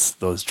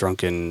those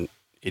drunken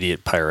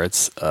idiot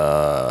pirates,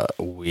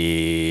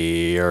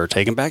 we are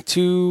taken back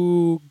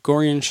to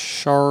Gorian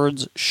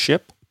Shard's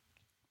ship,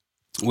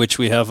 which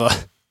we have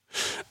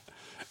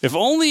if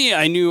only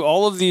I knew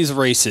all of these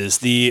races.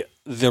 The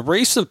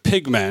race of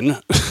pigmen,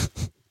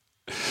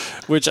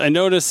 which I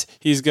notice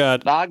he's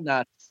got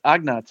Ognots, I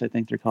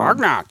think they're called.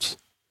 Ognots.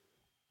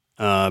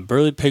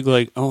 Burly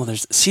pig-like. Oh,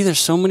 there's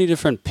so many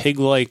different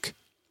pig-like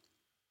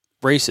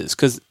races,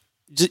 because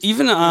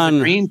even on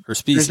her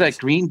species, there's that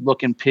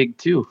green-looking pig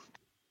too.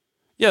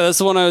 Yeah, that's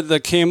the one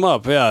that came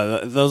up.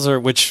 Yeah, those are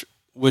which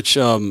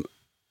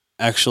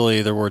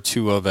actually there were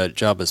two of at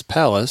Jabba's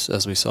palace,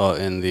 as we saw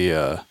in the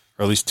or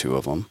at least two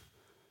of them.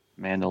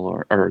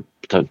 Mandalorian or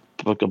the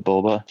Book of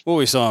Boba. Well,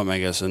 we saw him, I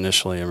guess,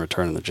 initially in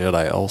Return of the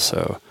Jedi,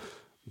 also.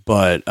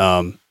 But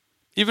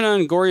even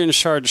on Gorian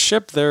Shard's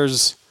ship, there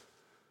was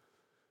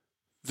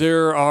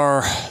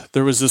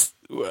this.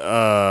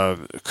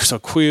 So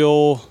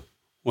Queel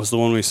was the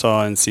one we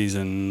saw in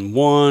season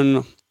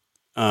 1.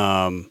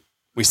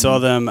 We saw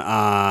them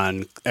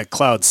at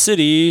Cloud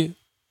City,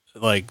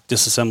 like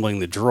disassembling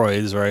the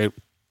droids, right?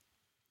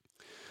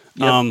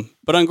 Yep.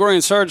 But on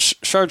Gorian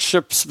Shard's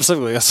ship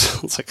specifically,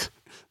 it's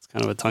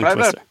kind of a tongue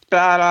twister.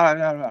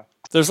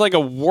 There's like a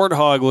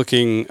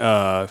warthog-looking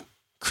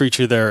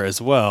creature there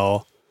as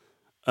well.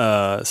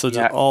 So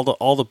just all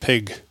the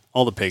pigs,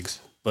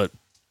 but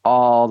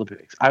all the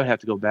pigs. I would have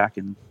to go back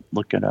and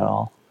look at it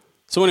all.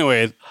 So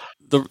anyway,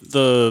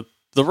 the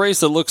race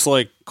that looks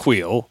like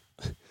Queel.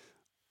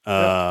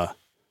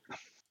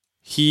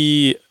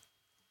 He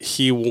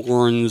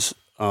warns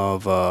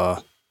of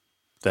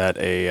that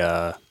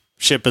a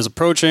ship is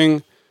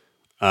approaching,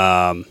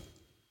 and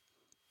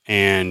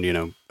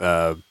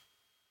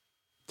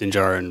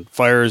Djarin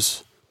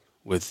fires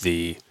with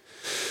the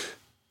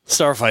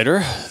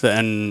starfighter, the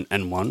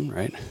N1,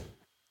 right?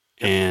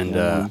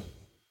 And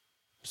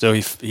so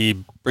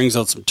he brings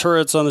out some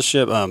turrets on the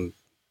ship,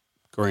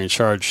 Gorian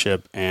Shard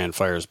ship, and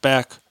fires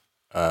back,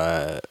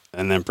 and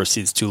then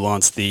proceeds to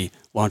launch the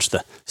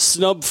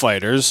snub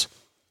fighters.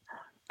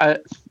 I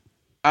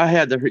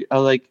had when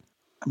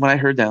I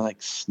heard that,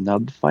 like,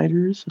 snub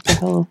fighters. What the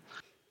hell? What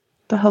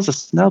the hell's a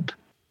snub?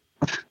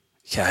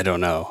 Yeah, I don't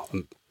know.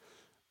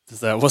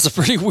 That was a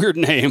pretty weird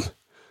name.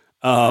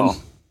 But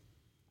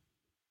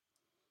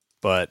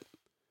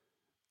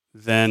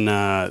then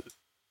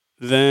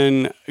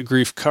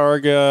Greef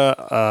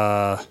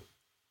Karga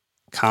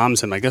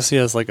calms him. I guess he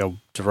has like a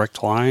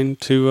direct line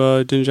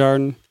to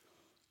Djarin.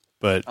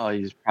 But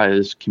he's probably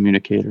his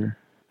communicator.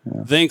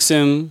 Yeah. Thanks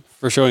him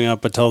for showing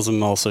up, but tells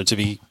him also to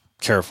be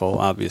careful,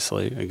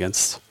 obviously,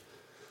 against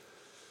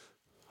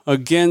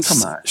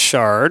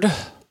Shard.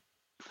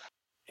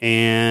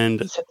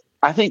 And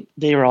I think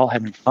they were all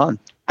having fun.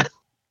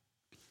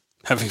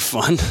 Having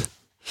fun?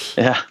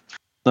 Yeah.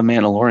 The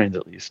Mandalorians,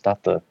 at least,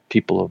 not the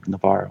people of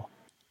Nevarro.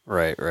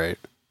 Right.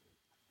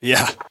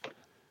 Yeah.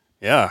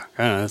 Yeah,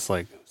 kind of. It's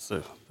like,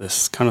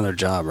 this is kind of their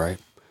job, right?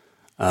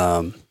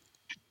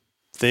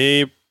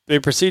 They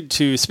proceed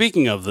to,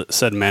 speaking of the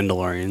said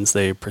Mandalorians,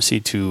 they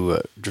proceed to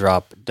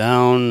drop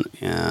down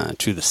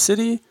to the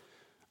city,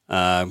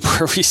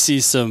 where we see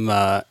some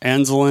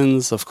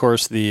Anzellans, of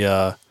course,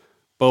 the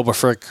Boba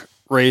Frick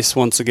race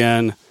once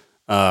again,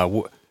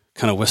 kind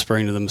of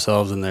whispering to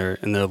themselves in their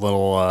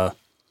little.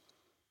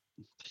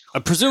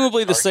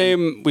 Presumably the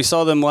same. We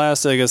saw them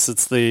last. I guess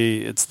it's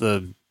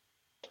the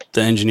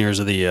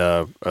engineers or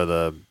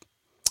the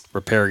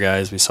repair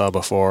guys we saw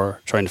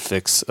before trying to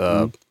fix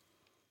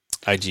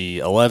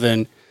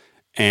IG-11,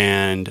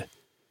 and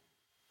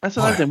that's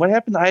another thing. What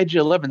happened to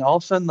IG-11? All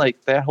of a sudden,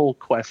 like that whole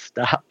quest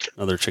stopped.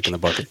 Another chick in the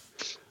bucket.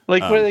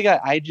 Like, where they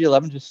got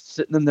IG-11 just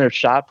sitting in their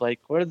shop? Like,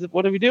 what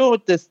are we doing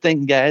with this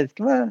thing, guys?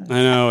 Come on.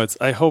 I know.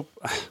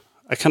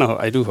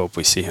 I do hope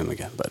we see him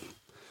again, but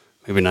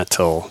maybe not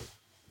till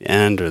the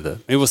end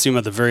maybe we'll see him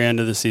at the very end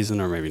of the season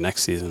or maybe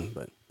next season.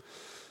 But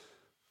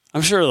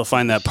I'm sure they'll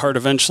find that part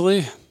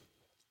eventually.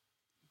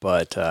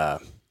 But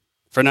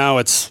for now,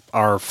 it's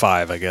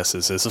R5, I guess,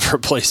 is his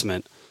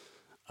replacement.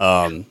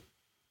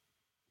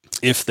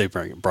 If they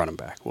brought him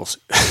back, we'll see.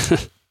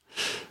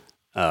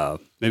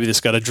 Maybe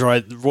this got to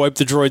wipe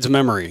the droid's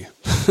memory.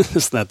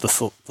 Isn't that the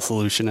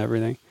solution to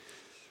everything?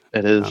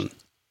 It is.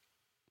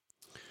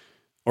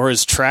 Or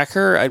his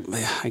tracker.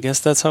 I guess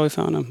that's how we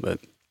found him. But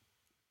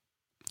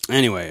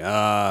anyway,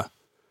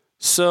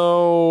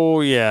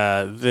 so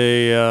yeah,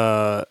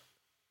 the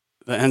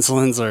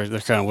Ensigns they're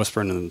kind of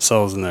whispering to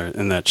themselves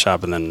in that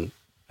shop, and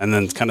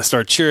then kind of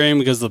start cheering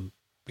because the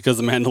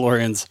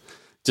Mandalorians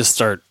just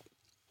start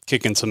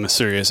kicking some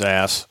serious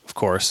ass, of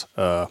course,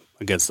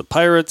 against the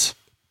pirates.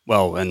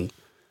 Well, and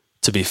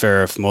to be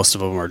fair, if most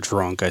of them are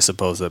drunk, I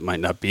suppose that might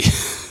not be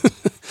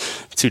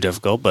too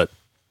difficult. But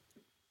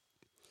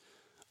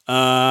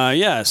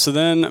yeah. So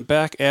then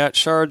back at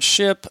Shard's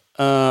ship,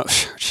 I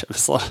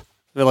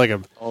feel like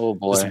I'm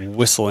just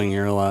whistling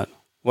here a lot.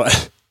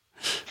 What?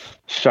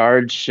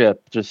 Shard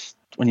ship. Just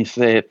when you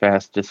say it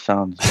fast, just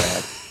sounds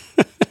bad.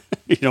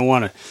 You don't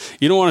want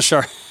a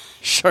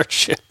shard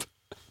ship.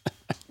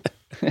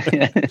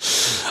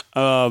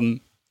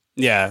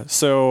 Yeah.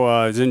 So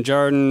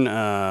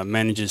Djarin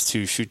manages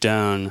to shoot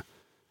down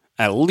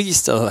at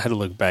least. I had to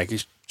look back. He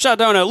shot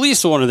down at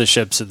least one of the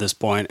ships at this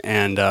point,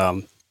 and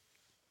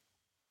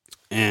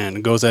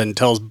goes ahead and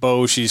tells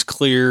Bo she's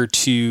clear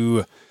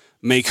to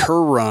make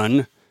her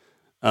run.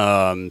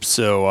 I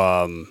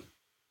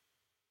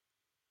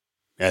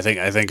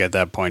think at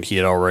that point he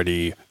had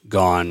already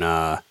gone,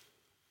 kind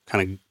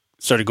of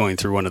started going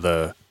through one of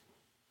the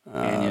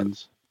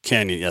canyons.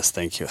 Canyon, yes,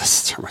 thank you.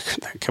 That's the term I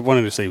kept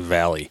wanting to say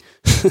valley.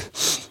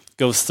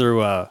 Goes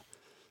through,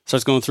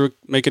 starts going through,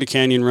 making a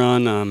canyon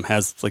run.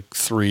 Has like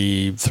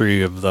three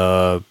of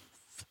the,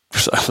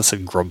 I would say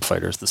grub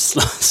fighters, the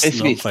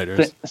snow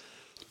fighters.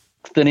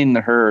 Thinning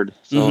the herd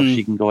so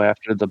she can go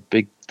after the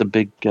big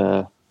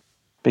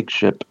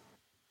ship.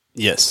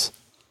 Yes.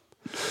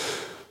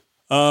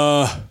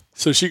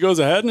 So she goes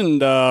ahead and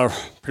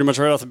pretty much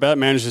right off the bat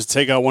manages to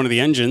take out one of the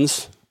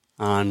engines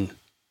on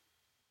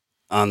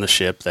the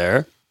ship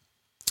there.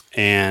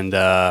 And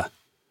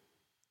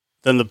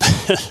then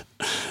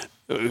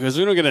because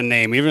we don't get a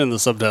name, even in the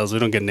subtitles, we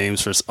don't get names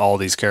for all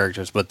these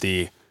characters, but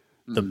the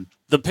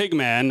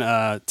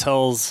Pigman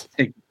tells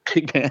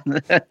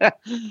Pigman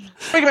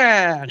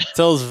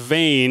tells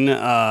Vane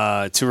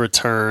to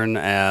return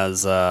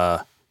as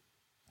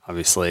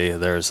obviously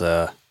there's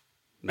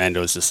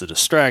Mando's just a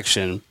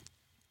distraction.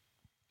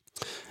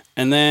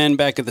 And then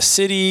back at the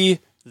city,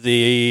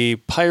 the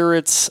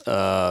pirates,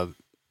 so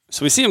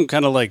we see him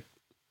kind of like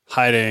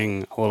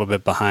hiding a little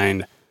bit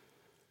behind. I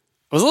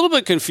was a little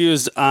bit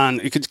confused on,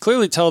 you could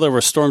clearly tell there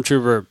were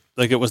stormtrooper,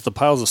 like it was the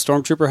piles of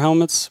stormtrooper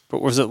helmets,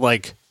 but was it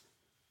like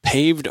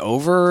paved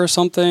over or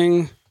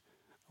something?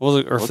 Or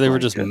if they were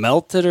just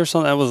melted or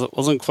something? I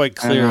wasn't quite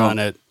clear on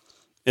it.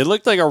 It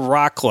looked like a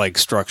rock-like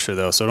structure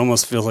though, so it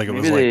almost feels like it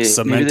was like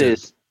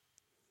cemented.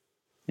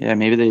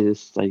 Maybe they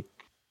just like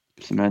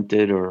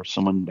cemented or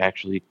someone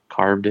actually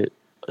carved it,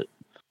 but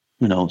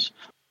who knows?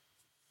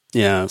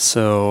 Yeah,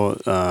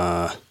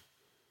 so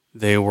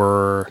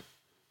they're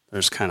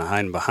just kind of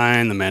hiding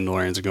behind. The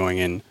Mandalorians are going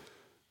in,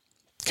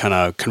 kind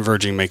of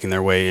converging, making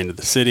their way into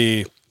the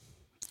city,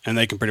 and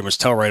they can pretty much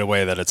tell right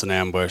away that it's an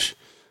ambush.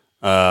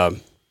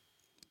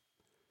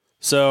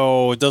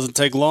 So it doesn't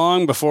take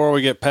long before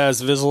we get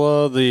past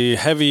Vizsla, the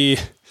heavy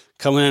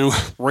coming in,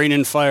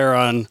 raining fire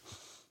on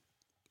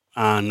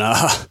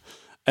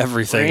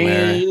everything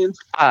there. Rain and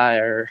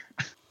fire.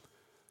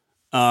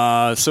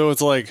 So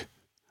it's like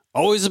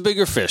always a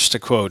bigger fish, to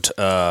quote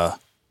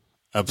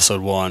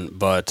episode 1.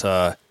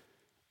 But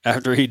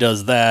after he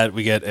does that,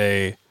 we get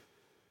a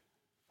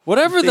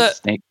whatever that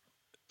snake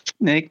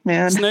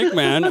man. Snake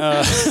man.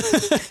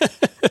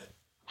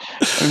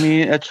 I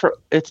mean, I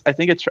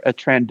think it's a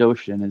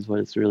Trandoshan is what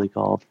it's really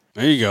called.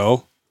 There you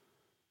go.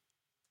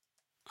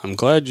 I'm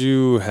glad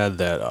you had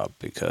that up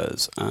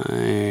because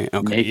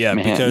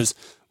because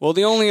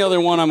the only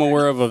other one I'm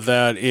aware of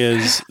that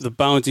is the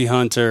bounty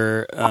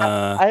hunter.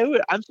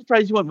 I'm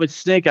surprised you went with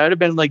snake. I would have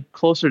been like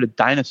closer to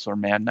Dinosaur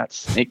Man, not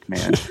Snake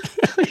Man.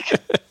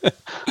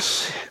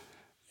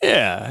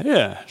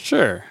 Yeah,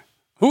 sure.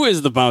 Who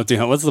is the bounty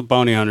hunter? What's the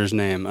bounty hunter's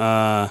name?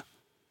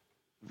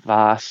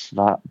 Bosk.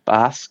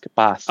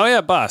 Oh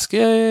yeah, Bosk.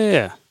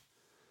 Yeah.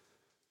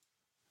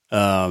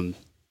 Yeah,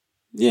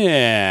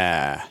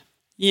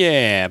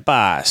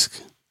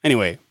 Bosk.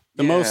 Anyway,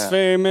 the most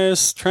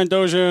famous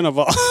Trandoshan of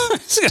all. I'm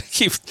just gonna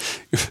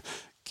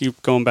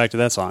keep going back to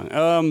that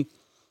song.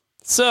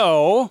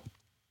 So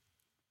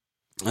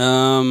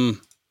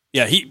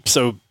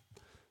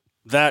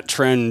that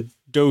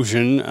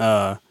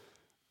Trandoshan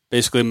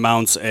basically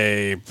mounts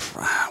a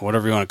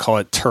whatever you want to call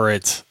it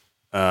turret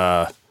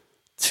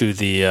to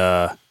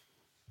the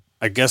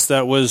I guess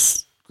that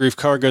was Greef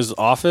Karga's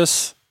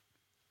office.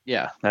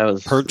 Yeah, that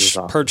was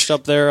perched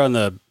up there on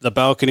the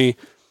balcony.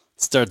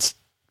 Starts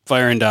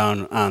firing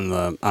down on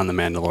the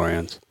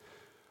Mandalorians.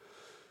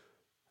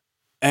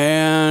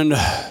 And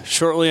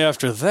shortly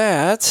after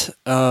that,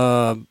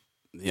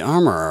 the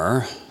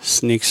armorer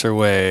sneaks her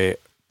way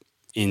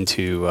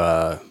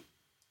into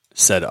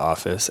said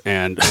office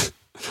and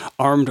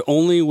armed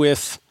only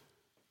with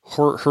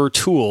her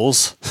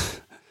tools,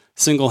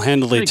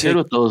 single-handedly good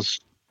with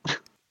those.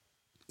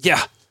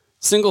 Yeah,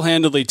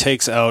 single-handedly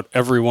takes out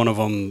every one of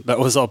them that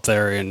was up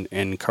there in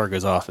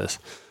Karga's office.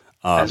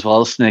 As well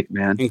as Snake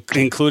Man.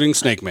 Including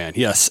Snake Man.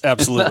 Yes,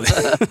 absolutely.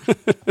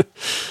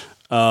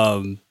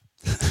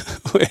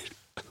 Wait,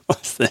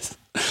 what's this?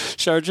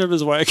 Shard Trip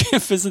is why I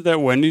can't visit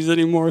that Wendy's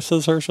anymore,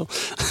 says Herschel.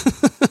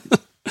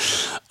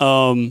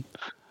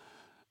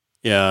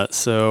 Yeah,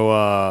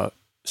 so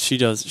she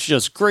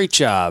does a great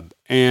job.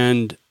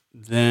 And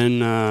then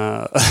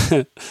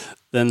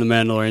then the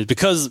Mandalorians,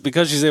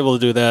 because she's able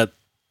to do that,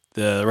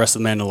 the rest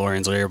of the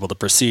Mandalorians are able to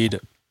proceed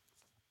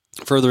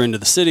further into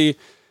the city.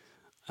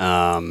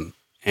 And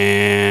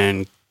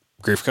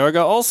Greef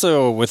Karga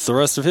also, with the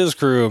rest of his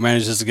crew,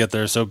 manages to get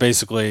there. So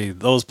basically,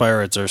 those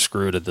pirates are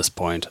screwed at this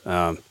point.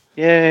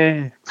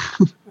 Yay!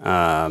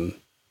 I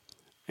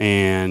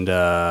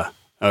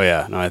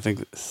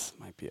think this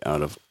might be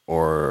out of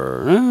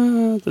order.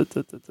 No,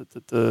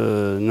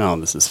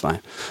 this is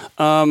fine.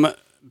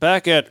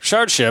 Back at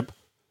Shard Ship,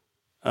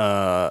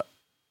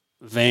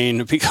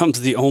 Vane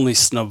becomes the only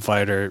snub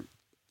fighter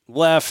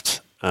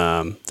left.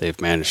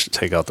 They've managed to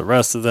take out the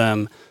rest of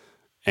them,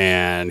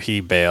 and he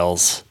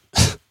bails.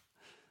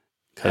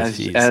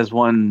 As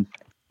one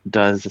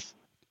does.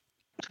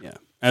 Yeah,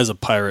 as a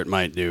pirate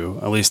might do,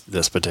 at least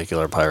this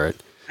particular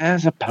pirate.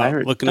 As a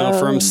pirate looking out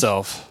for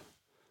himself.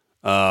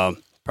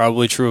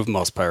 Probably true of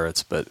most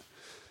pirates, but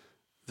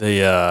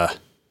God,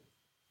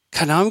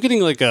 now I'm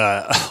getting like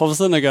all of a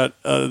sudden I got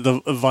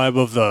the vibe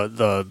of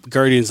the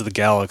Guardians of the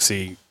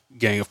Galaxy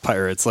gang of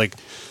pirates. Like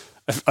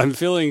I'm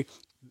feeling,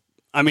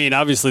 I mean,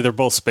 obviously they're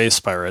both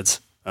space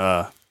pirates,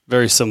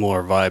 very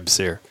similar vibes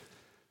here,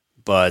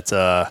 but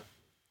that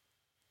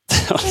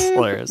was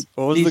hilarious.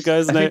 What was the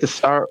guy's name? I think the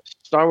Star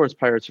Wars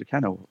pirates are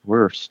kind of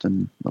worse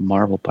than the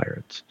Marvel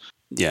pirates.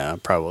 Yeah,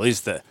 probably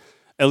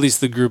at least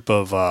the group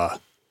of I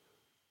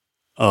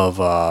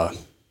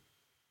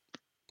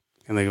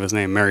can't think of his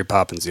name. Mary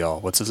Poppins, y'all.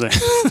 What's his name?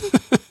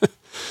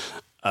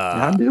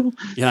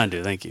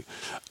 Yondu, thank you.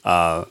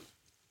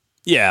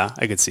 Yeah,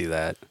 I could see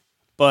that.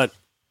 But,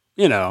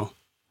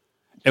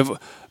 if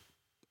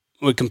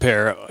we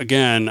compare,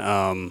 again,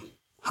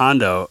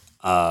 Hondo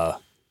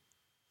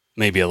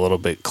maybe a little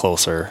bit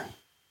closer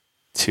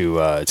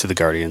to the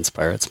Guardians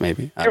pirates,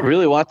 maybe. I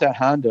really want that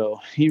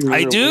Hondo.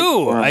 I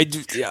do. I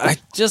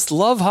just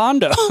love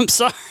Hondo. I'm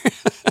sorry.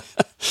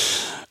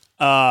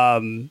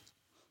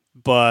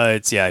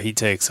 But yeah, he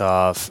takes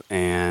off,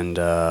 and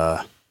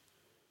a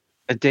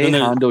day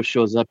Hondo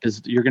shows up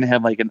you're gonna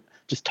have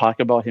just talk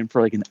about him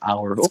for an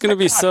hour. It's gonna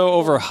be so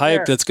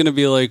overhyped. It's gonna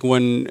be like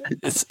when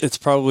it's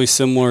probably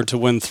similar to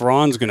when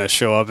Thrawn's gonna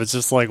show up. It's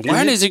just like,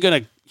 when is he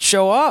gonna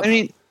show up? I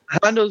mean,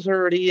 Hondo's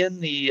already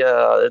in the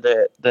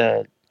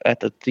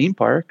at the theme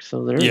park,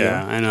 so there.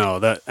 Yeah, I know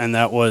that, and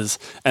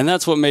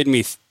that's what made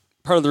me.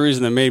 Part of the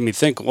reason that made me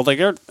think, well, they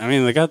got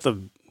it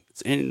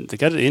in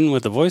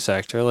with the voice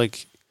actor,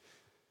 like.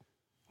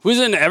 Who's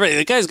in everything?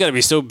 The guy's got to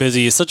be so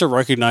busy. He's such a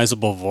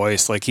recognizable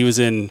voice. Like, he was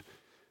in...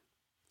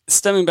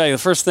 Stemming back, the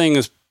first thing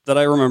that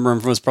I remember him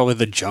from was probably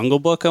The Jungle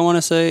Book, I want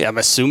to say. I'm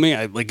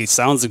assuming. He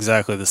sounds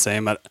exactly the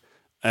same. Who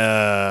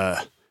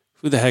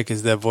the heck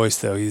is that voice,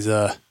 though? He's...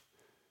 Who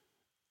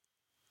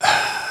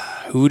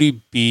would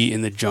he be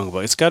in The Jungle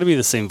Book? It's got to be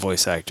the same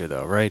voice actor,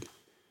 though, right?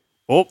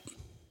 Oh.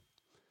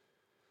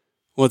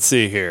 Let's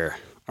see here.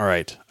 All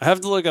right. I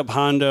have to look up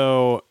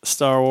Hondo,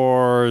 Star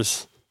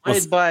Wars...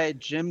 Played by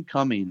Jim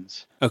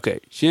Cummings. Okay,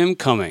 Jim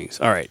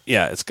Cummings. All right,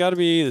 yeah, it's got to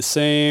be the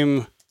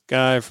same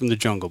guy from The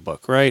Jungle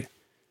Book, right?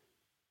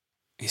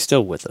 He's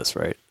still with us,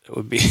 right? It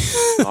would be.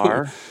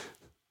 Star.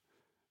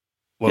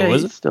 What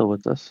was it? He's still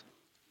with us.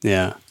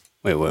 Yeah.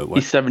 Wait, what?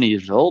 He's 70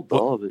 years old,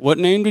 though. What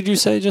name did you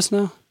say just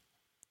now?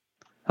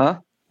 Huh?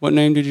 What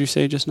name did you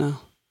say just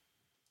now?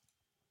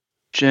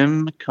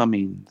 Jim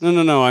Cummings.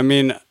 No. I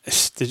mean,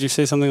 did you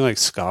say something like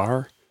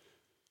Scar?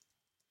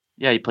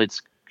 Yeah, he played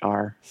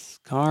Scar.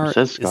 Scar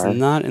is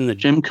not in the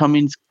Jim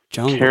Cummings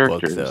Jungle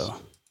characters. Book, though.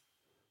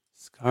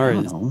 Scar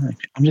is.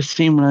 I'm just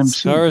seeing what I'm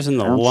seeing. Scar is in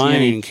The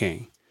Lion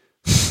King.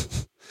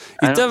 He's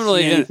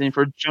definitely see anything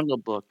for Jungle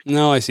Book.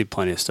 No, I see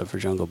plenty of stuff for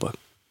Jungle Book,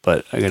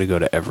 but I got to go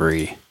to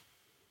every.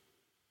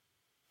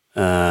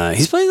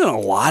 He's played in a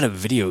lot of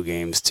video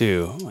games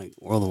too, like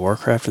World of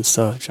Warcraft and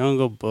stuff.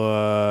 Jungle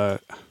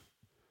Book.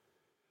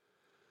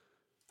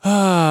 It's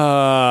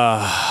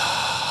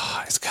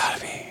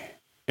gotta be.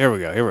 Here we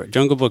go.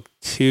 Jungle Book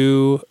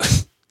 2.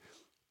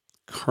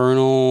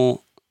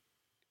 Colonel.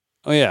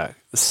 Oh yeah,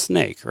 the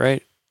snake,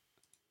 right?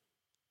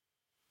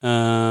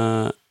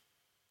 Oh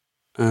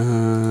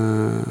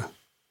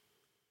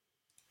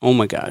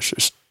my gosh.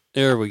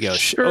 There we go.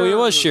 Sure. Oh, it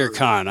was Shere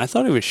Khan. I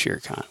thought it was Shere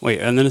Khan.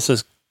 Wait, and then it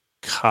says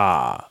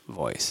Ka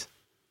voice.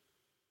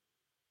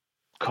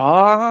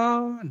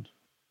 Khan.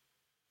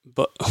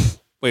 But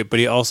wait, but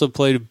he also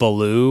played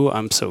Baloo.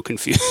 I'm so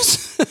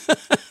confused.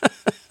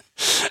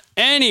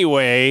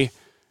 Anyway,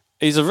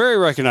 he's a very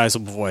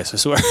recognizable voice, I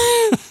swear.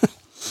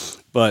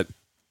 But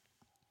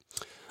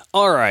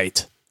all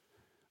right.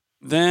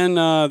 Then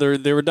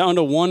they were down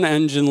to one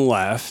engine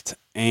left,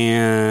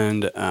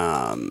 and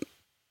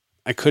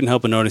I couldn't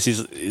help but notice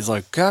he's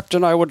like,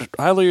 Captain, I would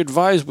highly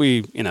advise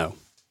we,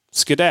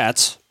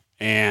 skedats.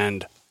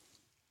 And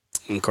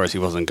of course, he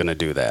wasn't going to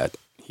do that.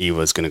 He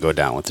was going to go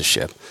down with the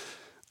ship.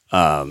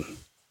 And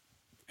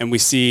we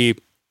see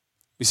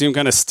him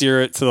kind of steer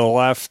it to the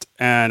left,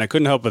 and I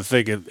couldn't help but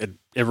think it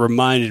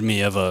reminded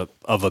me of a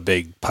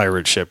big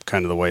pirate ship,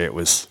 kind of the way it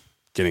was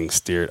getting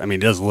steered. I mean,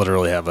 he does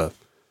literally have a.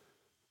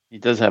 He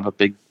does have a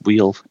big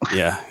wheel.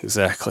 Yeah,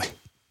 exactly.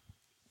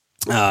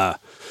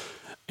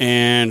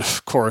 And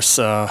of course,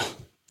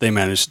 they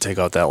managed to take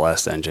out that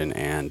last engine,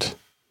 and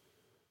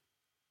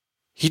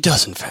he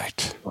does, in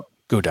fact,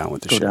 go down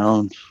with the ship. Go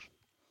down,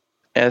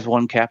 as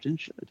one captain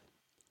should.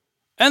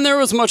 And there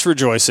was much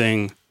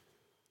rejoicing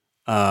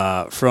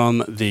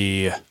from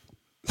the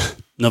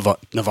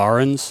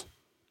Navarrans,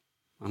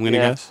 I'm going to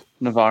guess.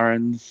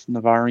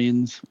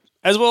 Navarrians.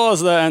 As well as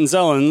the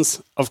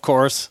Anzellans, of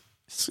course,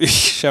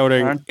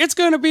 shouting, "It's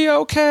going to be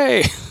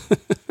okay."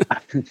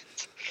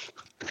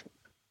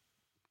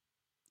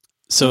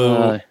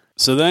 So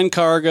then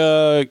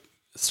Karga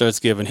starts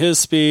giving his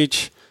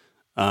speech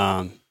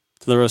to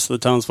the rest of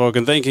the townsfolk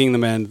and thanking the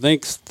men.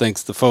 Thanks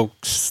the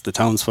folks, the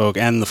townsfolk,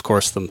 and of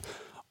course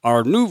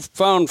our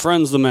newfound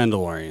friends, the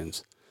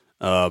Mandalorians.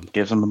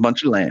 Gives them a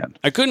bunch of land.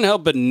 I couldn't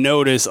help but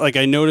notice,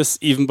 I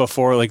noticed even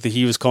before, that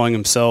he was calling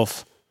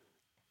himself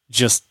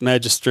just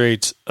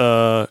Magistrate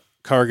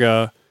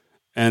Karga,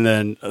 and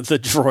then the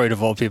droid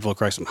of all people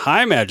corrects him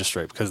High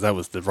Magistrate, because that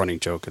was the running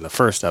joke in the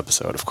first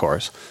episode, of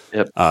course.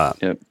 Yep.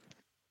 Yep.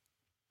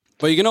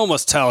 But you can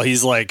almost tell you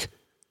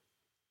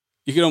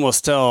can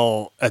almost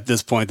tell at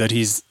this point that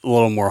he's a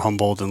little more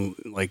humbled and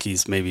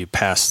he's maybe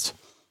past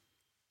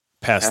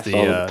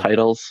the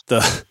titles,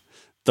 the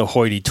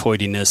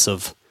hoity-toityness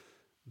of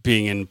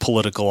being in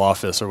political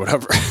office or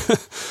whatever.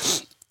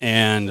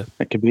 And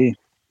that could be.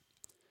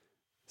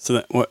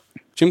 So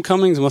Jim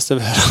Cummings must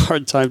have had a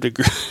hard time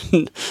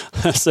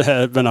must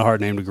have been a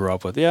hard name to grow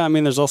up with. Yeah, I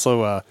mean, there's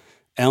also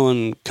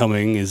Alan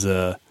Cumming is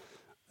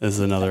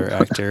another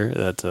actor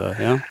that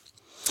yeah.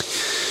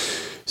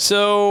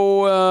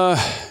 So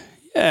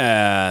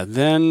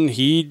then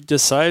he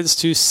decides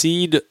to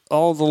cede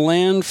all the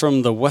land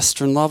from the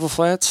Western Lava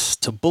Flats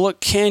to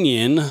Bullock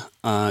Canyon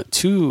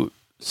to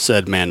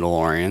said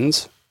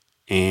Mandalorians,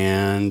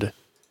 and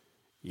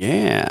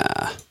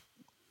yeah.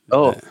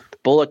 Oh,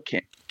 Bullock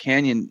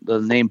Canyon. The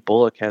name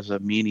Bullock has a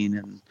meaning,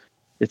 and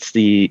it's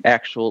the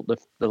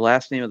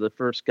last name of the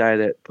first guy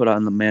that put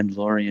on the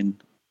Mandalorian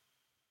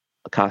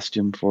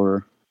costume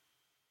for,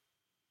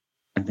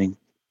 I think,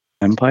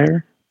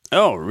 Empire.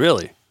 Oh,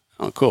 really?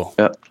 Oh, cool.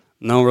 Yep.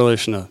 No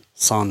relation to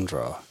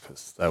Sandra,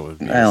 because that would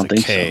be a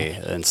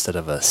K instead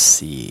of a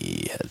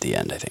C at the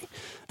end, I think.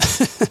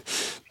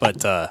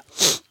 But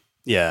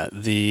yeah,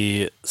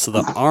 the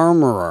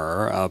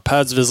armorer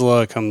Pads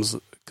Vizsla comes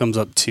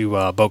up to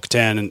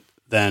Bo-Katan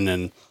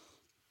and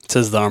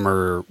says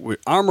the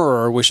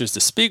armorer wishes to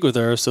speak with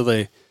her, so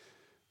they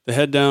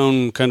head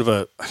down kind of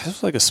I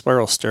guess like a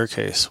spiral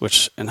staircase,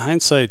 which in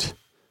hindsight,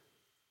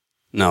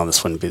 no,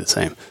 this wouldn't be the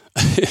same.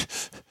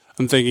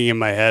 I'm thinking in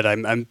my head,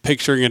 I'm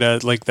picturing it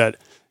as like that.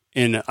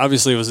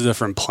 Obviously it was a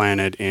different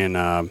planet in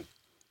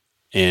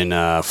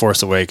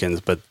Force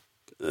Awakens, but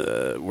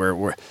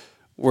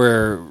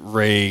where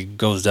Rey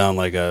goes down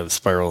like a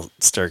spiral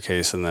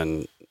staircase and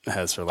then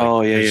has her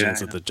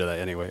visions of the Jedi.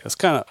 Anyway, it's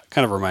kind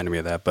of reminded me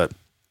of that, but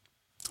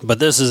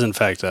this is in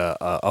fact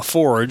a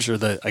forge,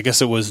 or I guess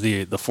it was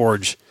the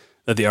forge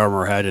that the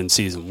armorer had in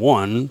season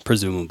 1,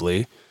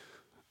 presumably,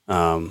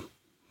 the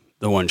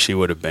one she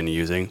would have been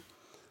using.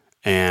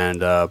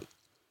 And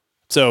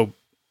so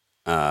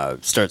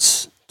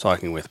starts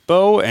talking with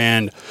Bo,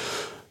 and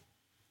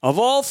of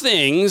all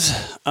things,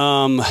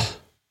 I'm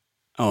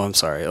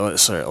sorry.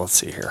 Let's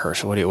see here,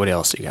 Herschel. What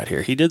else do you got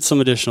here? He did some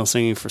additional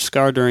singing for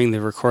Scar during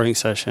the recording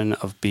session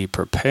of Be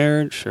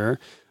Prepared, sure.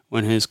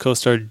 When his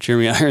co-star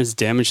Jeremy Irons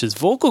damaged his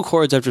vocal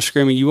cords after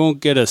screaming, "You won't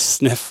get a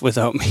sniff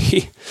without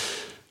me."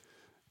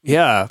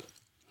 Yeah,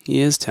 he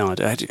is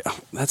talented.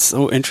 That's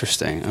so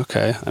interesting.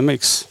 Okay, that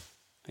makes,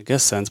 I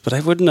guess, sense. But I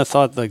wouldn't have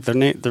thought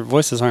their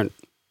voices aren't.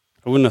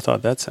 I wouldn't have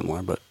thought that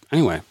similar. But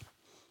anyway,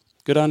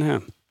 good on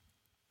him.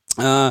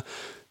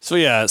 So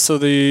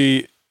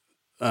the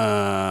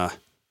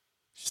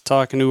she's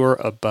talking to her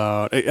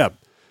about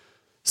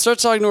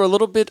starts talking to her a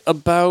little bit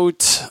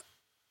about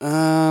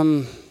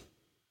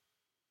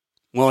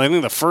well, I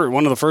think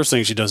one of the first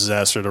things she does is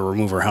ask her to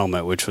remove her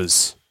helmet, which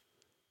was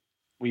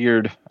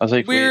weird. I was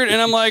like, weird,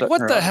 and I'm like,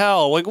 what the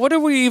hell? Like, what are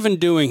we even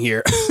doing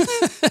here?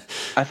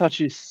 I thought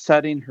she was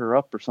setting her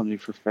up or something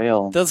for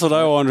fail. That's what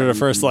I wondered at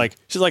first. Like,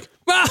 she's like,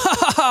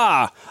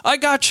 ah, I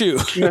got you.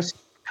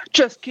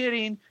 Just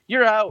kidding.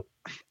 You're out.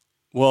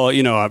 Well,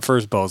 at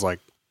first, Bo's like,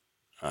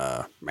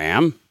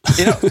 ma'am?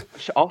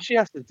 All she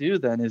has to do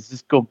then is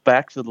just go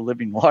back to the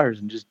living waters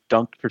and just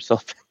dunk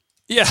herself.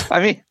 Yeah.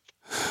 I mean,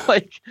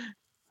 like...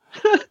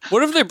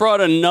 What if they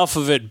brought enough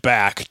of it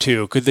back,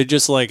 too? Could they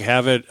just, like,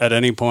 have it at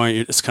any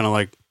point? It's kind of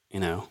like,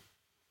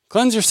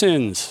 cleanse your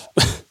sins.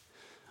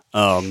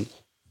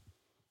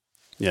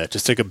 Yeah,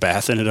 just take a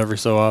bath in it every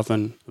so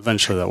often.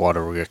 Eventually that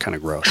water will get kind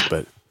of gross,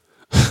 but...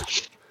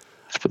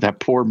 But that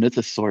poor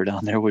Mythosaur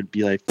down there would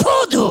be like...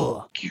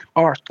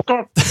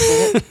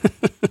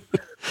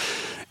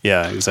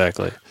 Yeah,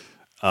 exactly.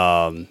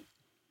 We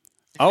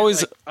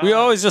always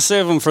just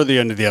save them for the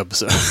end of the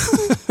episode.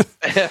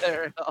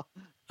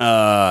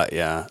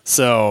 Yeah.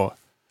 So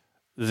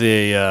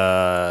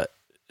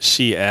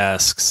she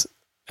asks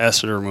her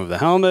to remove the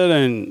helmet,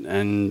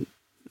 and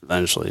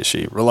eventually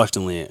she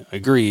reluctantly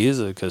agrees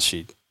because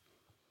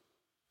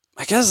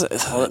I guess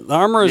the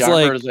armor is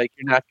like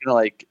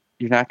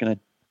you're not gonna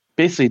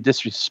basically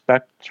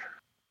disrespect her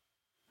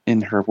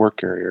in her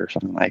work area or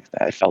something like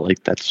that. I felt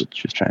like that's what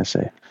she was trying to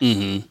say.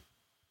 Mm-hmm.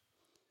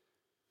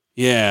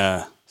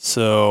 Yeah.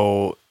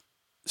 So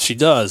she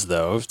does,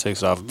 though.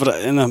 Takes it off.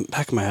 But in the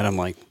back of my head, I'm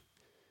like,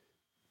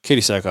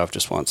 Katie Sackhoff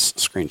just wants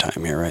screen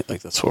time here, right?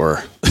 Like, that's for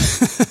her.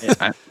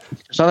 Yeah,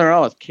 there's nothing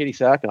wrong with Katie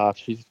Sackhoff.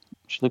 She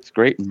looks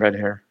great in red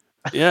hair.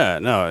 Yeah,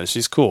 no,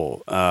 she's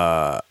cool.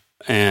 But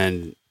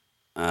maybe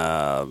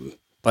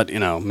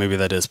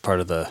that is part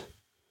of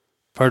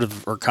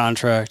her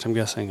contract, I'm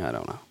guessing. I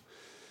don't know.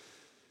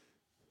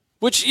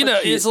 Which,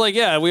 it's like,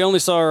 yeah, we only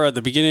saw her at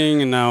the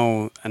beginning and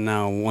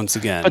now once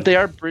again. But they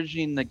are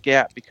bridging the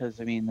gap because,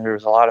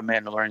 there's a lot of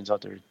Mandalorians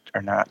out there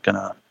are not going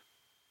to,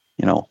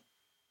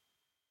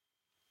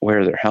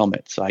 wear their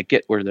helmets. So I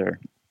get where they're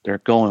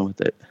going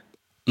with it.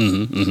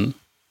 Mm-hmm, mm-hmm.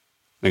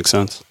 Makes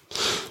sense.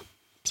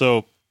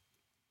 So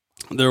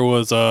there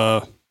was,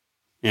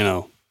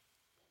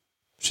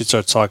 she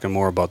starts talking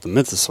more about the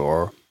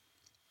Mythosaur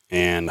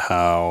and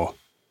how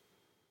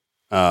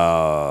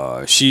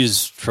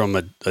she's from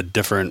a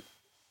different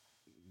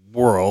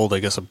world, I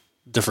guess a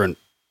different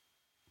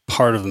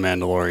part of the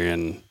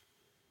Mandalorian,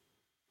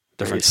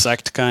 different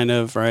sect, kind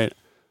of, right?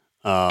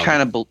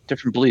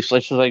 Different beliefs.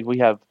 Like we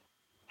have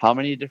how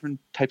many different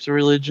types of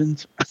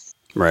religions?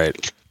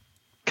 Right.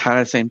 Kind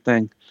of same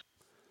thing.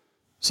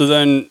 So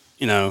then,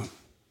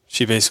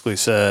 she basically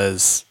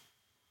says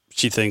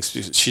she thinks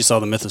she saw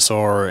the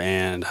Mythosaur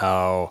and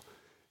how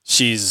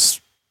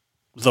she's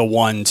the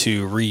one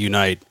to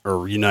unite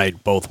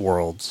both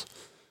worlds.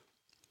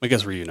 I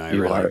guess reunite.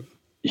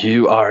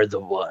 You are the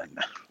one.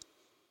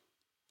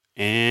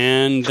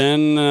 And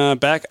then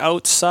back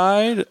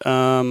outside,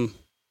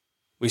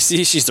 we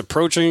see she's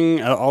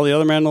approaching all the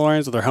other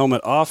Mandalorians with their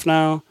helmet off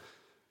now.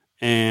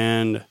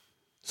 And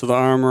so the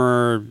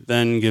armorer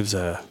then gives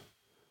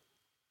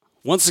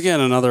once again,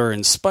 another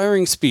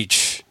inspiring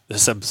speech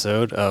this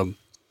episode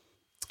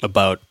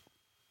about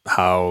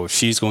how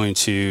she's going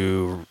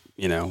to,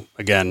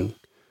 again,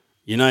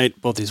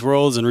 unite both these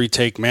worlds and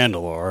retake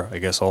Mandalore, I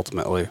guess,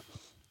 ultimately.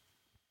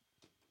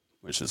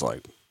 Which is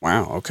like,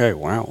 wow, okay,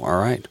 wow, all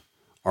right.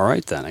 All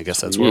right, then. I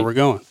guess that's where we're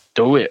going.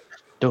 Do it.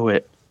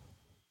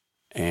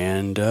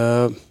 And,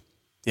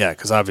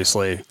 because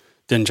obviously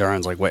Din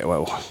Djarin's like, wait,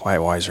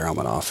 why is your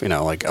helmet off?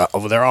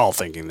 They're all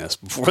thinking this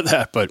before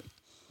that, but...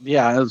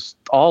 Yeah, it was,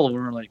 all of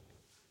them were like,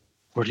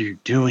 what are you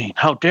doing?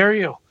 How dare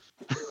you?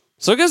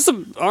 So I guess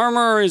the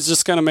armor is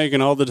just kind of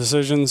making all the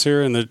decisions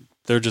here, and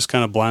they're just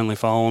kind of blindly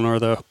following her,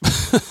 though.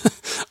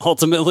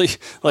 Ultimately,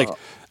 I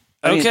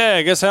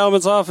guess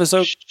helmet's off is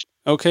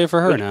okay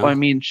for her now.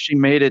 She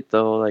made it,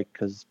 though,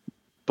 because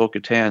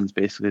Bo-Katan's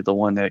basically the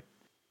one that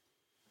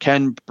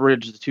can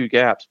bridge the two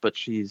gaps, but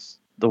she's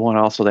the one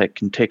also that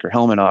can take her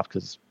helmet off,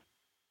 because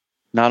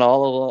not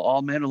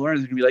all Mandalorians are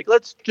going to be like,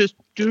 let's just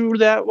do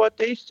what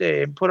they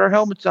say and put our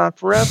helmets on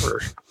forever.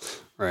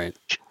 Right.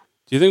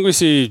 Do you think we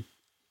see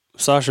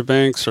Sasha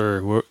Banks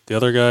or the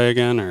other guy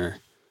again, or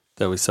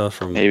that we saw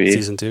from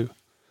season 2?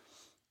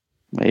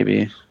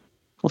 Maybe.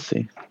 We'll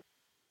see.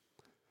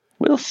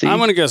 I'm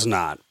going to guess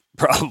not,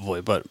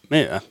 probably, but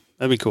yeah,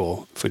 that'd be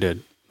cool if we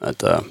did.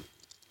 But,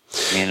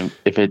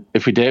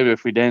 if we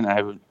didn't,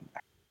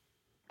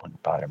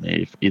 wouldn't bother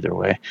me either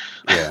way.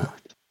 Yeah.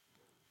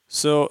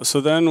 So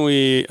then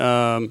we're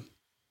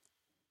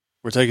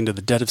taken to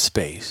the dead of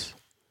space,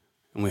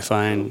 and we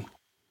find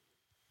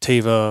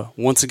Teva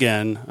once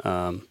again,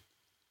 but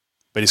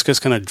he's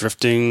just kind of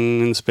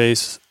drifting in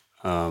space.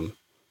 I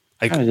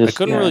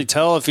couldn't really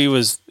tell if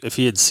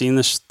he had seen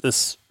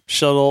this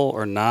shuttle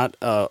or not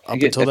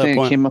until that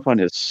point. It came up on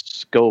his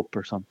scope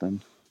or something.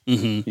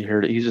 Mm-hmm. You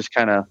heard it. He's just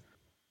kind of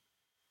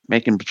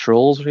making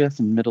patrols, I guess,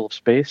 in the middle of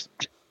space,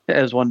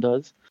 as one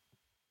does.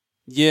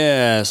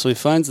 Yeah, so he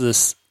finds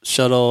this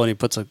shuttle and he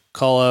puts a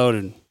call out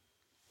and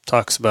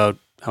talks about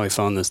how he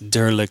found this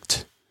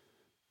derelict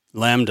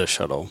Lambda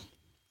shuttle.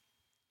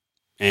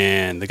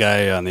 And the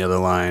guy on the other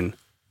line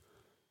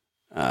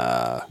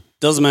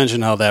does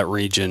mention how that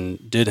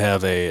region did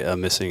have a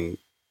missing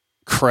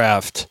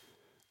craft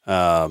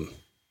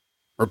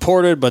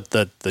reported, but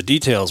that the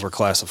details were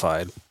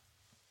classified.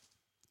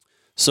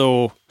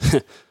 So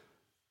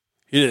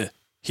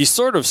he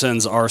sort of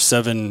sends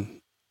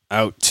R7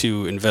 out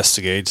to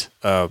investigate,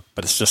 but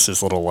it's just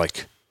his little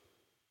like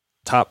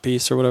top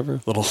piece or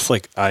whatever, little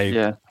like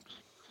eye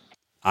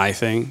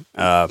thing.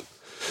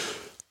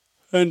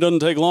 And it doesn't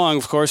take long,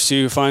 of course,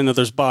 to find that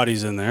there's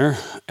bodies in there,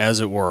 as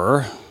it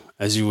were,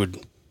 as you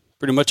would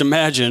pretty much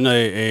imagine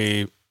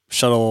a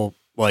shuttle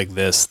like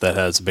this that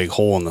has a big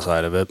hole in the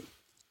side of it.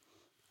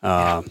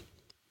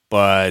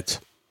 But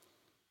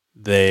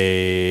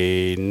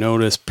they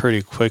noticed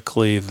pretty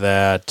quickly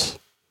that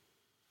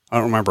I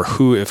don't remember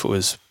who, if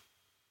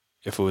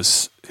it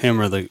was him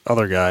or the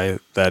other guy,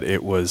 that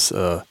it was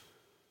the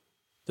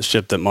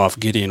ship that Moff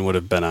Gideon would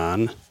have been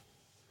on.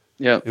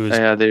 Yeah,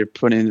 they were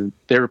putting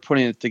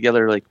it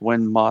together like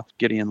when Moff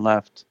Gideon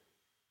left,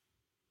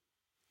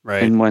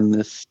 right, and when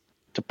this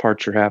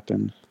departure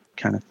happened,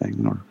 kind of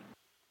thing. Or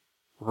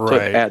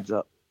right,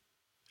 so it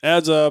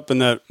adds up,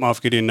 and that Moff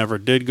Gideon never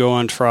did go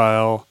on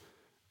trial,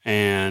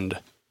 and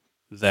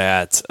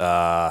that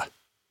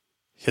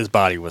his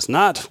body was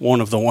not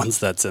one of the ones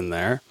that's in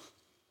there.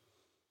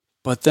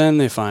 But then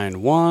they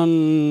find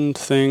one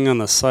thing on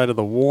the side of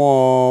the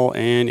wall,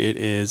 and it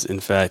is, in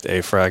fact,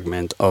 a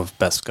fragment of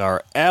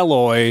Beskar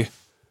alloy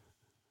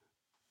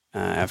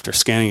after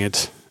scanning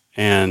it.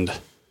 And,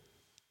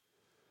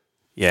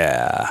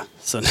 yeah,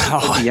 so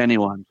now... Could be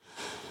anyone.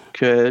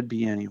 Could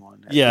be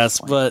anyone.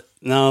 Yes, but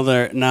now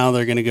they're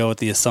going to go with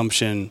the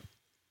assumption,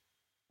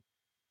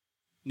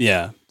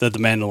 that the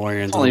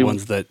Mandalorians are the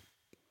ones that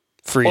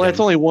freed him. Well,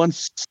 that's only one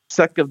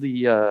sec of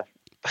the...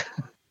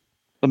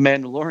 The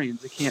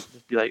Mandalorians, they can't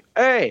just be like,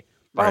 hey,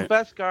 found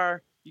Beskar,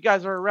 you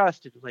guys are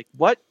arrested. Like,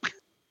 what?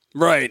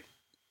 Right.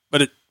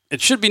 But it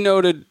should be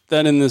noted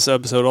that in this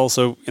episode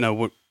also,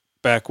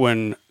 back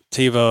when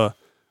Teva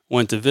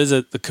went to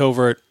visit the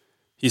covert,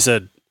 he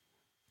said,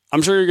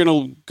 I'm sure you're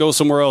going to go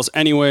somewhere else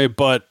anyway,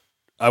 but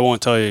I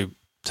won't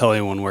tell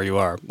anyone where you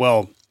are.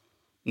 Well,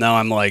 now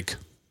I'm like,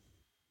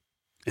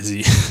 is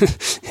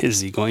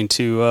he going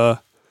to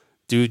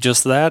do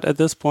just that at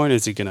this point?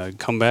 Is he going to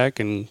come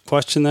back and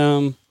question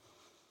them?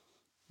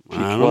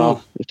 I don't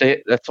know.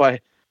 That's why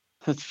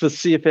let's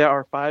see if there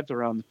are R5s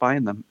around to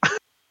find them.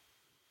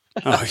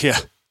 Oh yeah.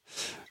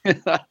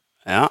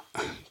 Yeah.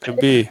 Could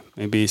be.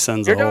 Maybe he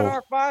sends You're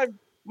done R5.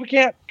 We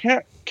can't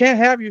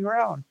have you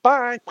around.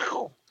 Bye.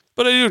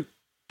 But I do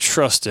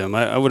trust him.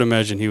 I would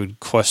imagine he would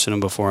question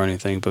him before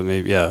anything, but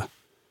maybe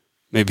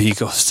he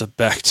goes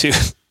back to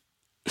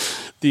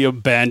the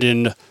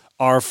abandoned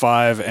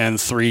R5 and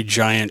 3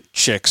 giant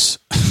chicks.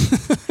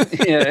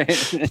 Yeah.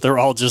 They're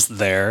all just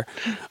there.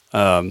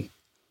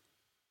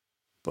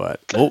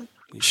 But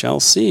we shall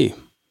see.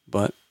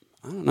 But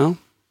I don't know.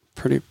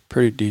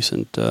 Pretty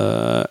decent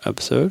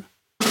episode.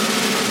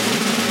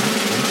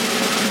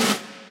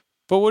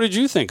 But what did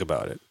you think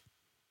about it?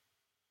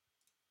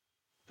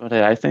 What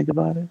did I think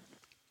about it?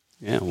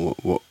 Yeah,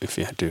 what if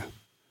you had to,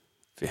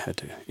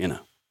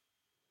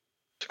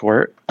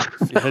 Score it.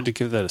 If you had to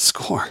give that a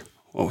score,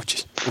 what would you?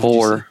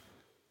 4.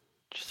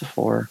 Just a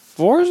 4.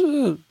 4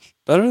 is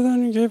better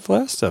than you gave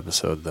last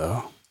episode,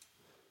 though.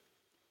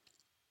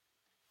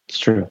 It's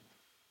true.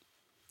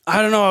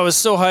 I don't know. I was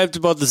so hyped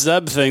about the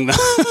Zeb thing.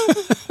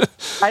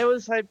 I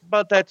was hyped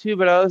about that too,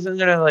 but I wasn't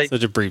gonna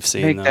such a brief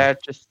scene. Make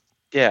that just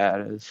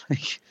it was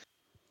like,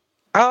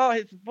 oh,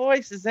 his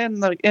voice is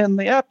in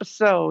the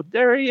episode.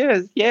 There he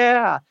is.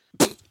 Yeah,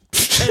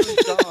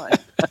 he's gone.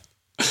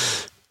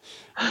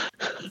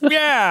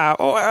 Yeah.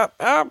 Oh,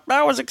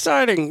 that was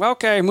exciting.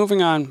 Okay,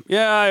 moving on.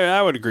 Yeah,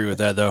 I would agree with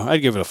that though.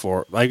 I'd give it a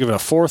 4. I'd give it a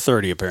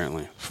 4.30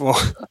 apparently.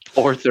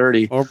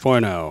 4.30.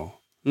 4.0.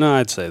 No,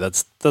 I'd say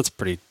that's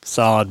pretty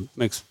solid.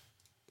 Mix.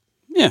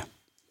 Yeah.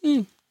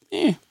 I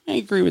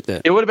agree with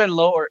that. It would have been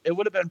lower. It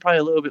would have been probably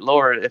a little bit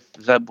lower if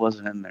Zeb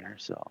wasn't in there,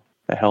 so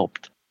that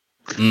helped.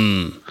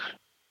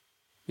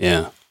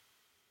 Yeah.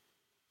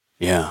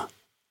 Yeah.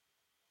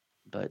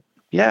 But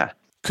yeah.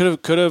 Could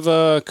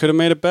have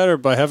made it better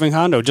by having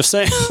Hondo. Just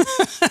saying.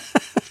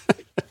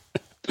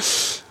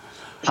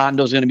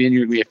 Hondo's going to be in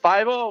your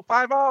 5-0,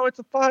 5-0. It's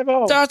a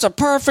 5-0. That's a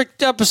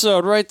perfect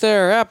episode right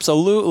there.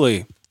 Absolutely.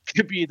 It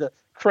could be the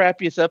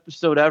crappiest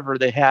episode ever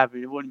they have.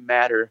 It wouldn't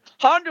matter.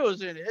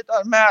 Hondo's in it. It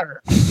doesn't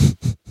matter.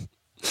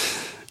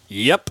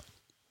 Yep.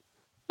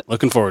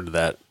 Looking forward to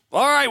that.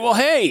 All right. Well,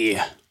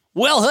 hey.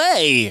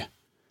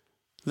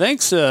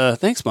 Thanks,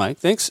 Mike.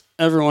 Thanks,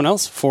 everyone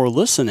else, for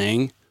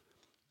listening.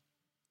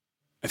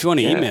 If you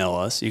want to email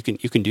us, you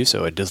can do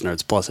so at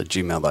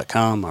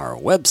disnerdsplus@gmail.com. Our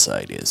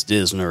website is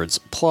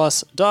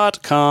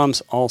disnerdsplus.com.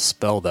 All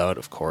spelled out,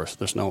 of course.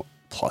 There's no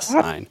plus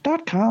sign.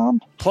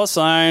 .com. Plus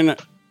sign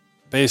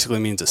basically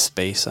means a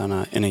space in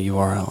a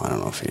URL. I don't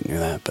know if you knew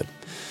that, but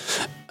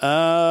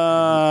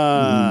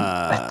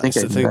I think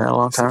I knew that a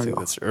long time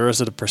ago. Or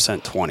is it a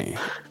 %20?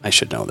 I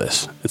should know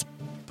this. It's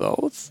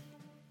both.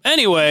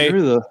 Anyway,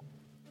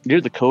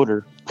 you're the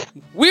coder.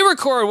 We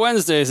record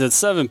Wednesdays at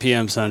 7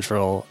 p.m.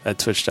 Central at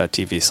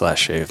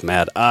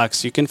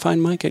twitch.tv/ShaveMadOx. You can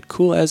find Mike at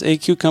Cool as a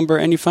Cucumber,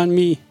 and you find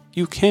me.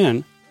 You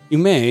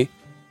may,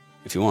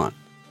 if you want,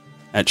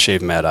 at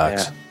ShaveMadOx.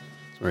 That's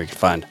where you can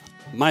find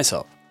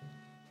myself.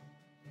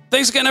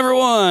 Thanks again,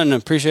 everyone.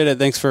 Appreciate it.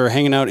 Thanks for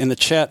hanging out in the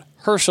chat.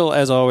 Herschel,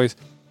 as always.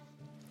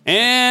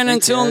 And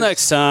until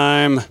next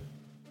time,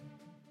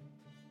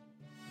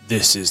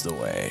 this is the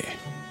way.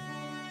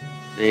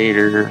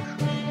 Later.